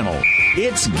Sports Channel.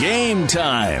 It's game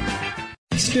time.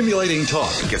 Stimulating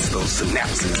talk. Gets those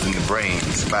synapses in the brain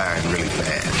firing really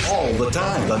fast. All the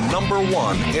time. The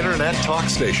 #1 Internet talk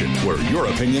station where your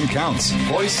opinion counts.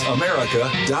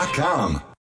 VoiceAmerica.com.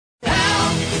 Help!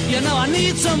 I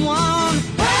need someone.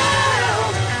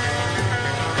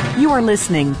 Help! You are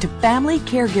listening to Family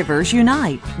Caregivers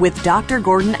Unite with Dr.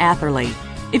 Gordon Atherley.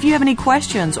 If you have any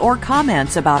questions or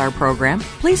comments about our program,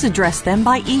 please address them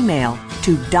by email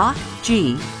to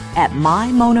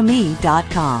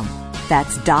docg@mymonami.com.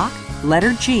 That's doc,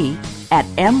 letter G, at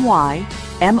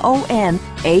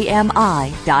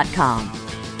mymonami.com.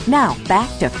 Now, back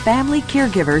to Family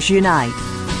Caregivers Unite.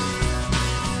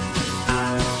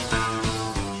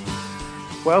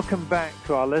 Welcome back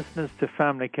to our listeners to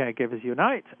Family Caregivers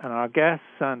Unite, and our guests,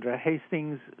 Sandra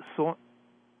Hastings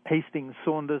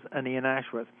Saunders and Ian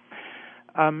Ashworth.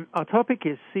 Our topic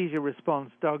is seizure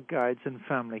response dog guides and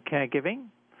family caregiving.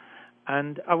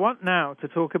 And I want now to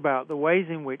talk about the ways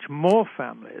in which more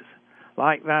families,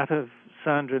 like that of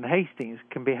Sandra and Hastings,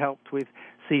 can be helped with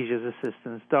seizures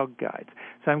assistance dog guides.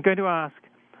 So I'm going to ask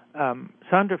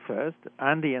Sandra first,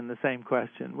 and Ian the same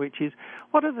question, which is,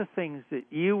 what are the things that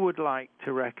you would like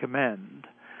to recommend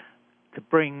to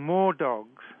bring more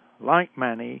dogs like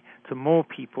Manny to more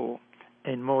people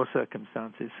in more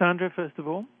circumstances? Sandra, first of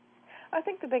all? I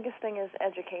think the biggest thing is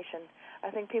education.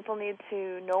 I think people need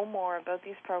to know more about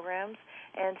these programs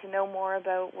and to know more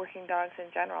about working dogs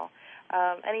in general.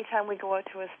 Anytime we go out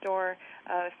to a store,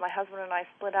 if my husband and I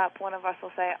split up, one of us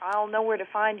will say, I'll know where to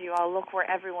find you. I'll look where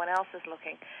everyone else is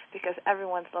looking, because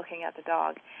everyone's looking at the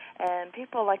dog. And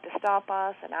people like to stop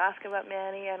us and ask about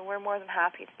Manny, and we're more than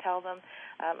happy to tell them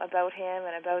about him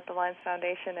and about the Lions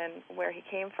Foundation and where he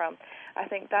came from. I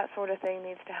think that sort of thing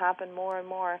needs to happen more and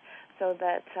more, so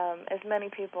that as many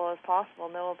people as possible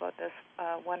know about this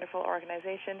wonderful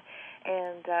organization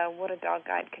and what a dog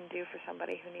guide can do for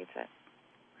somebody who needs it.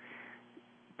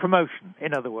 Promotion,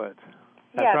 in other words.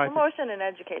 That's yeah, right. Promotion and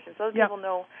education, so people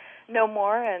know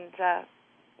more and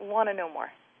want to know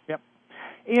more. Yep.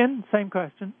 Ian, same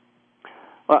question.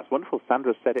 Well, that's wonderful.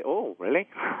 Sandra said it all, really.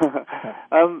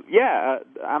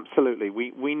 Absolutely.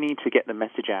 We need to get the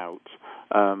message out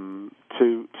to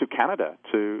Canada,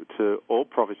 to all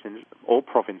provinces,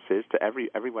 to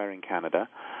everywhere in Canada,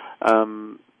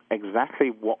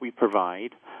 exactly what we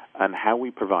provide and how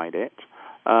we provide it,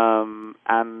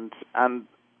 And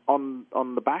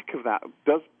on the back of that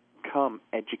does come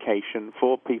education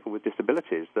for people with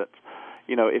disabilities. That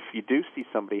if you do see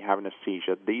somebody having a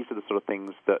seizure, these are the sort of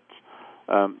things that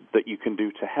you can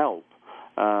do to help.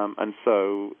 And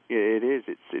so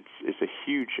it's a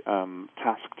huge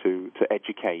task to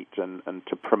educate and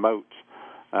to promote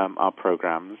our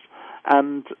programs.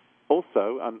 And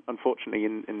also, unfortunately,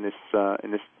 in this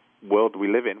world we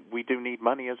live in, we do need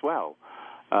money as well.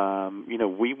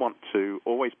 We want to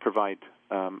always provide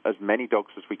as many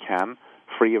dogs as we can,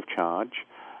 free of charge,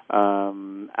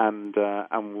 and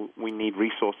we need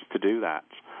resources to do that.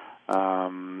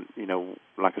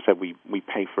 Like I said, we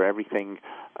pay for everything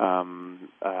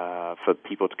for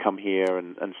people to come here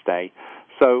and stay.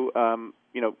 So,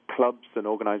 clubs and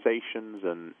organizations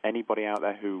and anybody out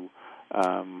there who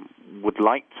would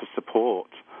like to support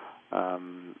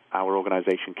our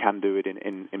organization can do it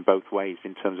in both ways,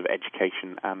 in terms of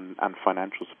education and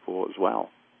financial support as well.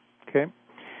 Okay.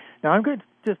 Now, I'm going to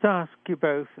just ask you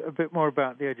both a bit more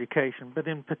about the education, but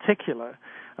in particular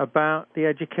about the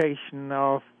education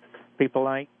of people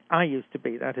like I used to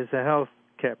be, that is a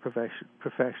healthcare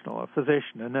professional, a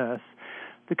physician, a nurse,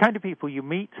 the kind of people you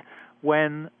meet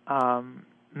when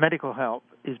medical help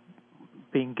is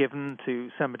being given to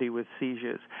somebody with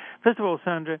seizures. First of all,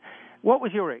 Sandra, what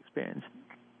was your experience?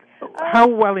 How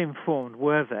well informed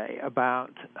were they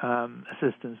about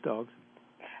assistance dogs?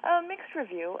 Mixed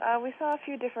review. We saw a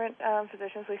few different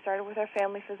physicians. We started with our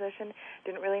family physician,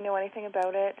 didn't really know anything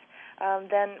about it.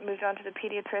 Then moved on to the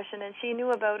pediatrician, and she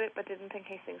knew about it but didn't think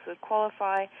Hastings would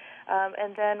qualify.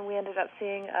 And then we ended up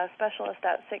seeing a specialist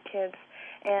at Sick Kids,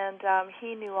 and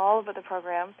he knew all about the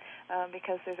program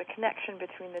because there's a connection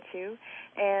between the two,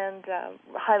 and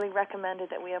highly recommended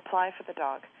that we apply for the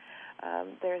dog.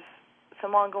 There's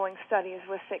some ongoing studies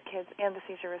with Sick Kids and the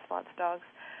seizure response dogs,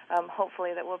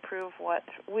 hopefully that will prove what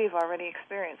we've already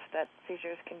experienced, that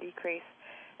seizures can decrease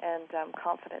and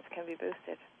confidence can be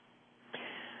boosted.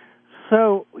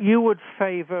 So you would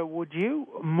favor, would you,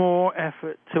 more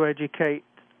effort to educate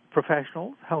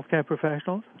professionals, healthcare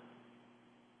professionals?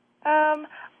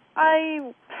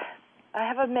 I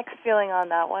have a mixed feeling on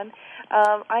that one.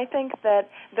 I think that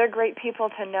they're great people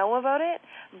to know about it,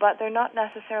 but they're not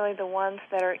necessarily the ones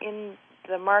that are in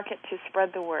the market to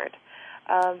spread the word.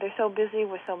 They're so busy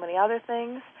with so many other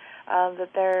things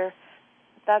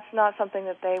that's not something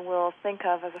that they will think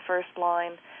of as a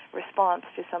first-line response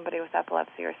to somebody with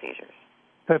epilepsy or seizures.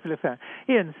 Perfectly fair.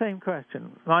 Ian, same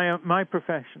question. My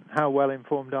profession, how well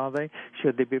informed are they?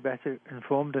 Should they be better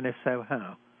informed, and if so,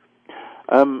 how?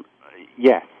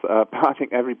 Yes, I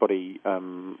think everybody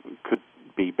could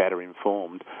be better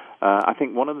informed. I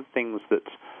think one of the things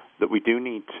that we do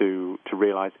need to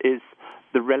realize is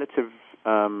the relative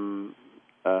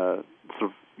sort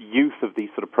of youth of these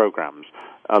sort of programs.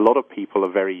 A lot of people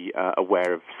are very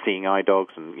aware of seeing eye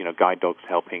dogs and guide dogs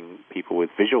helping people with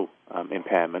visual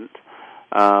impairment.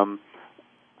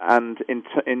 And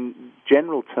in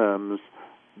general terms,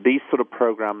 these sort of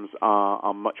programs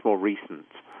are much more recent.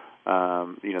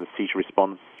 The seizure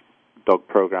response dog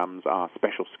programs, our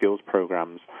special skills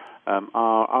programs,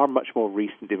 are much more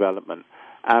recent development.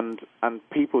 And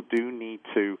people do need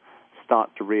to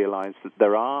start to realize that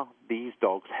there are these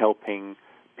dogs helping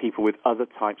people with other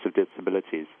types of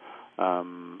disabilities,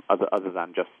 other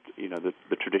than just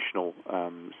the traditional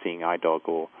seeing eye dog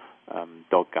or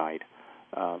dog guide.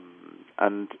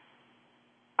 And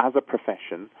as a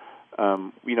profession,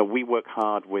 we work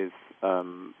hard with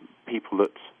people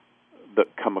that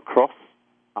come across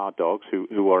our dogs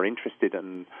who are interested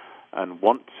and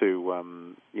want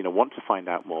to find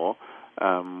out more.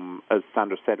 As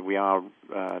Sandra said, we are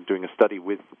doing a study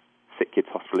with Sick Kids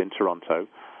Hospital in Toronto,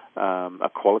 a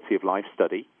quality of life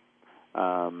study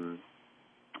to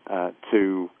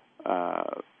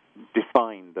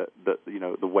define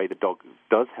the way the dog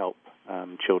does help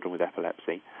children with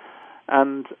epilepsy.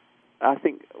 And I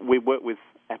think we work with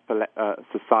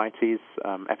societies,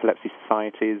 epilepsy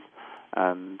societies,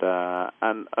 and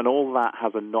all that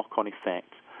has a knock-on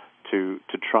effect to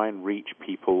try and reach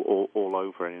people all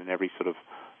over and in every sort of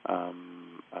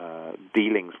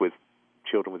dealings with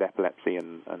children with epilepsy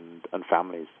and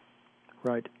families.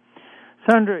 Right.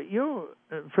 Sandra, you're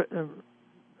a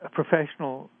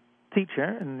professional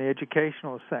teacher in the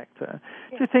educational sector.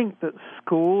 Yes. Do you think that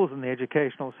schools and the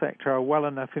educational sector are well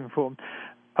enough informed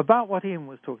about what Ian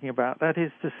was talking about, that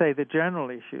is to say the general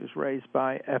issues raised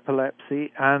by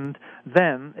epilepsy, and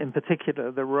then, in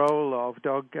particular, the role of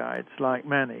dog guides like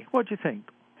Manny? What do you think?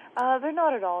 They're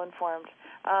not at all informed.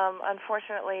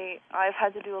 Unfortunately, I've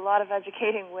had to do a lot of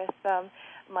educating with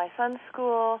my son's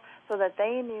school so that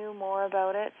they knew more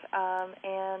about it,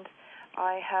 and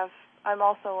I'm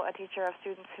also a teacher of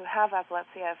students who have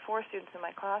epilepsy. I have 4 students in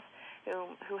my class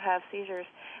who have seizures,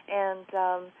 and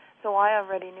so I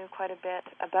already knew quite a bit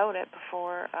about it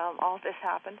before all this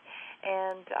happened,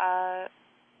 and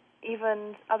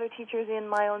even other teachers in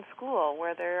my own school,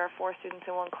 where there are 4 students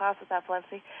in one class with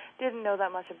epilepsy, didn't know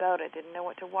that much about it, didn't know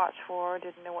what to watch for,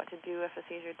 didn't know what to do if a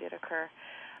seizure did occur.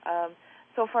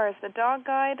 So far as the dog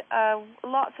guide,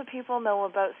 lots of people know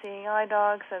about seeing eye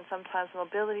dogs and sometimes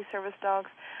mobility service dogs,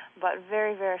 but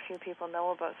very, very few people know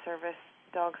about service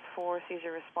dogs for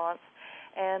seizure response.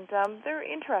 And they're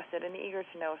interested and eager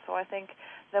to know. So I think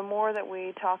the more that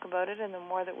we talk about it and the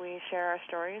more that we share our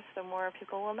stories, the more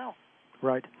people will know.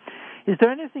 Right. Is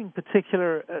there anything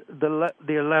particular at the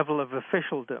level of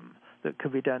officialdom that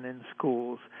could be done in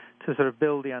schools to sort of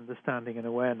build the understanding and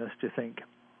awareness, do you think?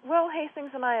 Well,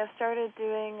 Hastings and I have started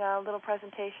doing little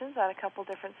presentations at a couple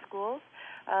different schools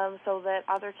so that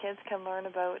other kids can learn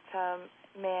about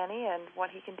Manny and what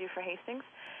he can do for Hastings.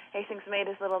 Hastings made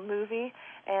his little movie,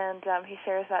 and he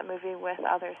shares that movie with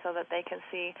others so that they can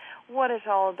see what it's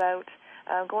all about,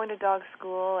 going to dog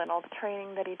school and all the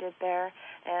training that he did there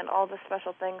and all the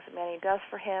special things that Manny does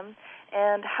for him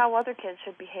and how other kids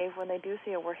should behave when they do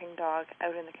see a working dog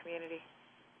out in the community.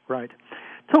 Right.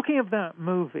 Talking of that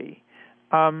movie,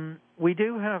 we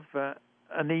do have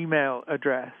an email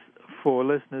address for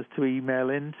listeners to email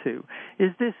into.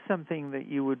 Is this something that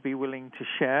you would be willing to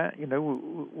share? You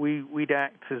know, we'd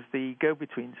act as the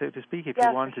go-between, so to speak, if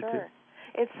you wanted for sure.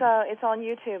 to. It's on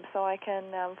YouTube, so I can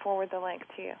forward the link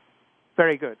to you.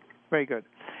 Very good, very good.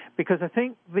 Because I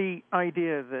think the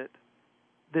idea that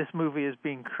this movie is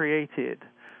being created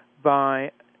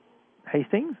by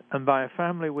Hastings and by a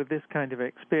family with this kind of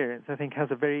experience, I think has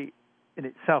in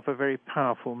itself a very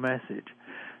powerful message.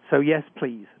 So yes,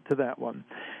 please, to that one.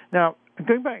 Now,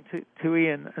 going back to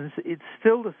Ian, and it's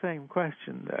still the same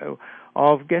question, though,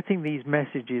 of getting these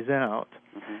messages out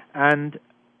and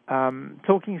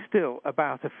talking still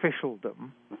about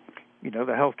officialdom, you know,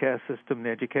 the healthcare system, the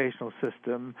educational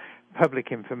system,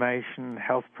 public information,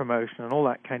 health promotion, and all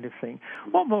that kind of thing.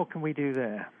 What more can we do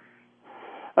there?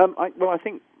 I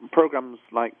think programs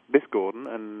like this, Gordon,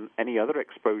 and any other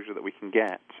exposure that we can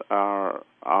get are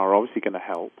obviously going to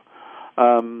help.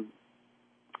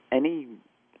 Any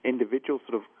individual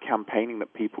sort of campaigning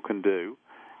that people can do,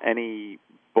 any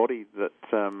body that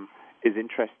is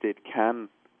interested can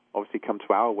obviously come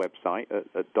to our website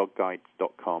at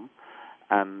dogguides.com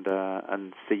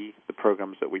and see the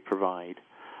programs that we provide.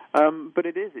 But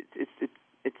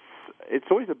it's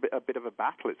always a bit of a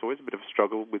battle. It's always a bit of a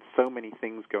struggle with so many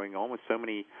things going on, with so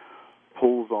many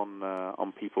pulls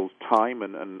on people's time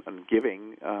and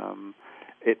giving.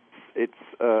 It's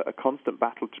a constant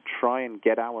battle to try and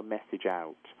get our message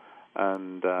out,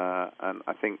 and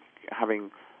I think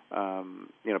having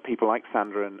people like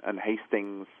Sandra and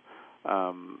Hastings,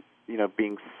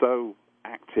 being so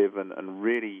active and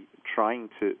really trying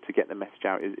to get the message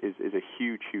out is a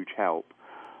huge help.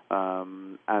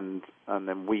 And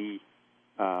then we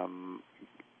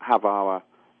have our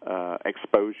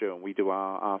exposure, and we do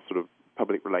our sort of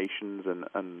public relations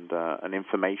and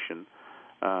information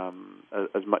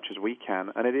as much as we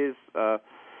can. And it is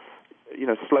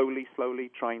slowly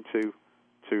trying to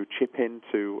chip in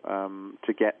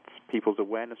to get people's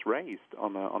awareness raised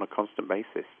on a constant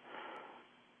basis.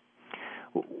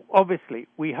 Obviously,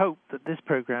 we hope that this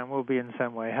program will be in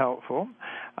some way helpful,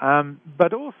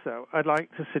 but also I'd like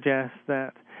to suggest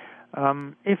that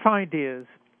if ideas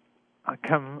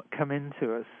come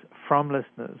into us from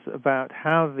listeners about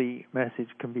how the message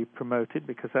can be promoted,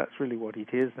 because that's really what it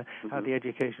is, how the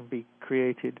education be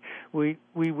created, we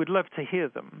would love to hear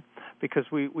them, because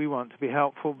we want to be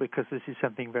helpful, because this is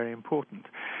something very important.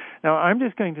 Now, I'm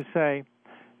just going to say,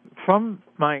 from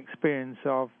my experience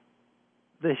of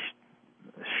this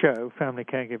show, Family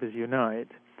Caregivers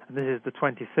Unite, and this is the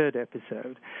 23rd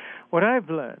episode, what I've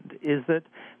learned is that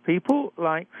people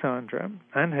like Sandra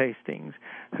and Hastings,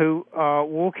 who are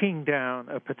walking down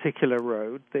a particular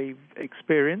road, they've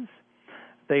experienced,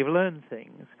 they've learned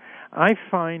things, I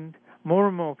find more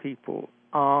and more people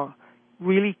are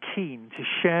really keen to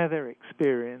share their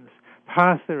experience,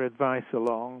 pass their advice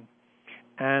along,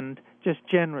 and just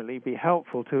generally be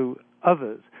helpful to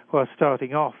others who are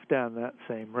starting off down that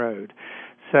same road.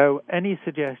 So any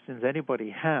suggestions anybody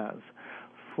has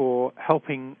for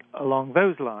helping along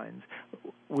those lines,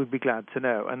 we'd be glad to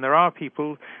know. And there are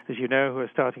people, as you know, who are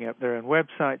starting up their own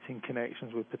websites in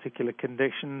connections with particular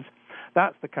conditions.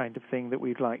 That's the kind of thing that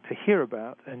we'd like to hear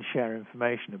about and share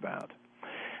information about.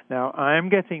 Now, I am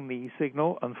getting the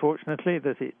signal, unfortunately,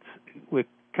 that we're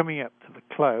coming up to the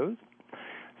close.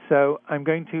 So I'm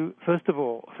going to, first of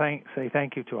all, say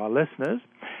thank you to our listeners,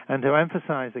 and to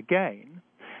emphasize again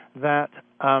that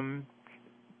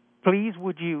please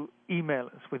would you email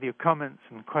us with your comments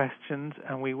and questions,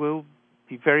 and we will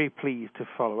be very pleased to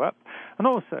follow up, and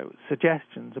also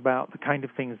suggestions about the kind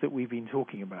of things that we've been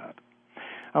talking about.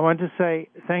 I want to say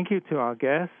thank you to our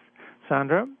guests,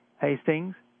 Sandra,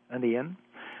 Hastings, and Ian,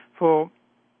 for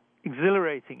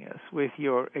exhilarating us with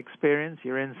your experience,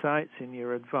 your insights, and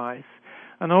your advice,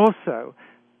 and also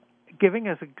giving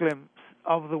us a glimpse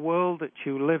of the world that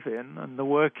you live in and the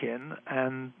work in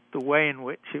and the way in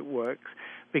which it works,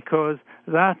 because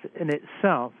that in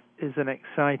itself is an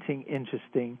exciting,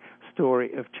 interesting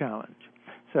story of challenge.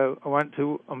 So I want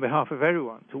to, on behalf of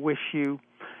everyone, to wish you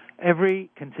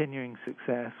every continuing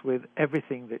success with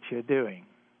everything that you're doing.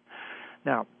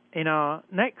 Now, in our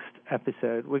next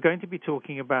episode, we're going to be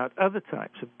talking about other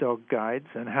types of dog guides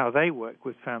and how they work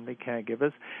with family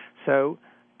caregivers. So,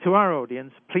 to our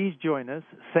audience, please join us,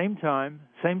 same time,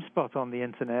 same spot on the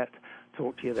Internet.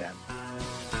 Talk to you then.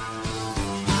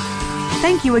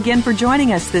 Thank you again for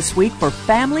joining us this week for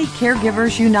Family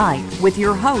Caregivers Unite with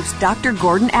your host, Dr.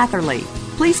 Gordon Atherley.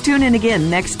 Please tune in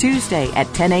again next Tuesday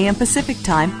at 10 a.m. Pacific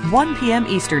Time, 1 p.m.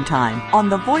 Eastern Time on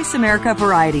the Voice America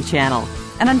Variety Channel.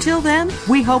 And until then,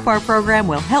 we hope our program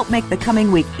will help make the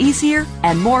coming week easier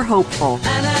and more hopeful.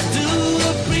 And I do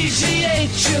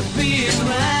appreciate you being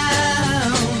around.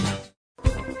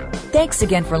 Thanks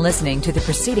again for listening to the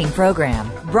preceding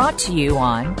program brought to you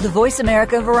on the Voice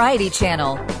America Variety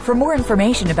Channel. For more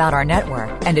information about our network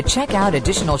and to check out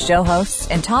additional show hosts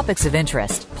and topics of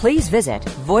interest, please visit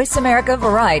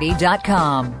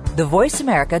voiceamericavariety.com. The Voice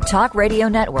America Talk Radio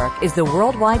Network is the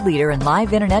worldwide leader in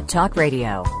live Internet talk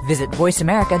radio. Visit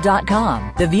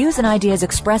voiceamerica.com. The views and ideas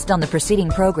expressed on the preceding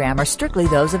program are strictly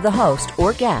those of the host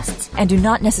or guests and do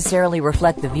not necessarily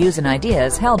reflect the views and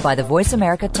ideas held by the Voice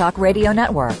America Talk Radio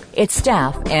Network, its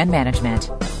staff, and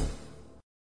management.